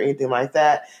meters or anything like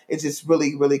that. It's just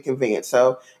really, really convenient.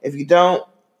 So if you don't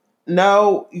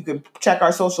know, you can check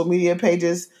our social media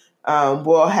pages.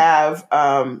 We'll have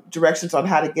directions on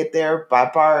how to get there by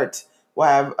BART. We'll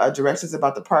have directions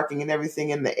about the parking and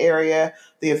everything in the area.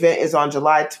 The event is on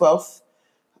July 12th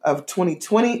of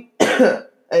 2020.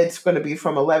 It's going to be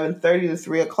from 11:30 to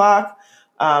 3 o'clock.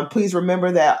 Please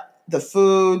remember that the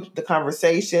food, the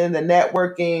conversation, the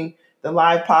networking, the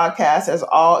live podcast is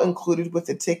all included with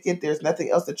the ticket. There's nothing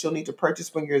else that you'll need to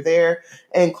purchase when you're there,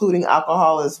 including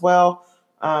alcohol as well.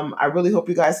 I really hope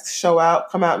you guys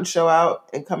come out and show out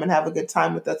and come and have a good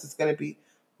time with us. It's going to be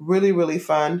really, really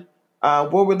fun.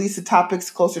 We'll release the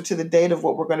topics closer to the date of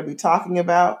what we're going to be talking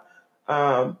about.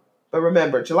 But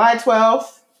remember, July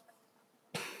 12th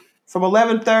from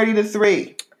 11:30 to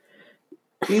 3.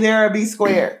 Be there or be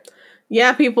square.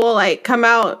 Yeah, people, like, come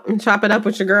out and chop it up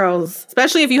with your girls.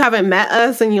 Especially if you haven't met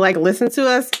us and you, like, listen to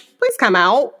us. Please come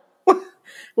out.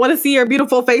 Want to see your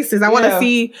beautiful faces. I want to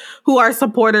see who our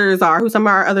supporters are, who some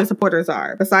of our other supporters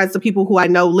are, besides the people who I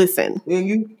know listen. And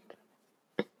you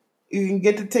can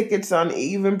get the tickets on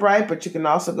Eventbrite, but you can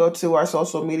also go to our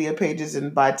social media pages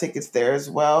and buy tickets there as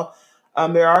well.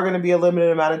 There are going to be a limited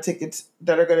amount of tickets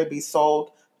that are going to be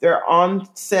sold. They're on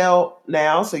sale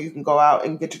now, so you can go out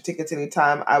and get your tickets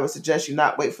anytime. I would suggest you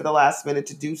not wait for the last minute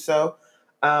to do so.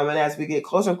 And as we get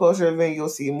closer and closer to the event, you'll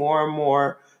see more and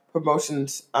more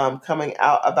promotions coming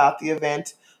out about the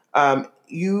event. If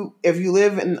you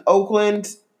live in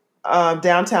Oakland,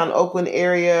 downtown Oakland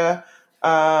area,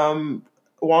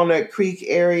 Walnut Creek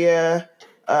area,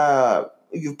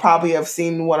 you probably have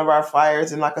seen one of our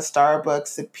flyers in like a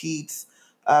Starbucks, a Pete's,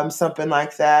 something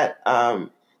like that.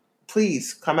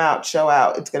 Please come out, show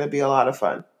out. It's going to be a lot of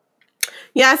fun.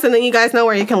 Yes, and then you guys know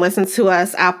where you can listen to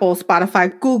us: Apple,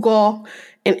 Spotify, Google,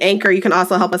 and Anchor. You can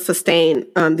also help us sustain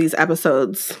these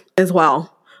episodes as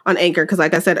well on Anchor, because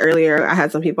like I said earlier, I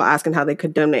had some people asking how they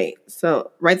could donate. So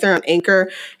right there on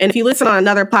Anchor. And if you listen on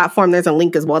another platform, there's a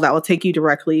link as well that will take you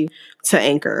directly to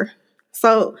Anchor.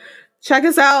 So check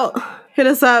us out. Hit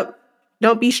us up.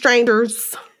 Don't be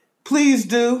strangers. Please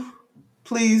do.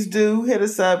 Please do hit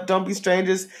us up. Don't be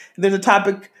strangers. If there's a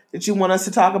topic that you want us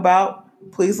to talk about,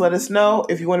 please let us know.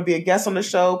 If you want to be a guest on the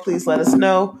show, please let us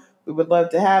know. We would love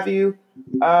to have you.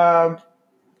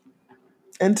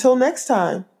 Until next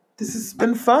time, this has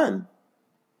been fun.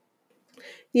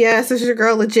 Yes, this is your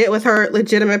girl Legit with her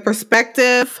legitimate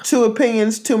perspective. 2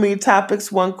 opinions, 2 many topics,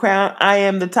 1 crown. I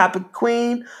am the topic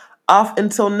queen. Off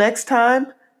until next time.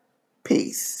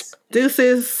 Peace.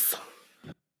 Deuces.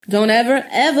 Don't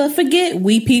ever forget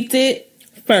we peeped it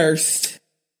first.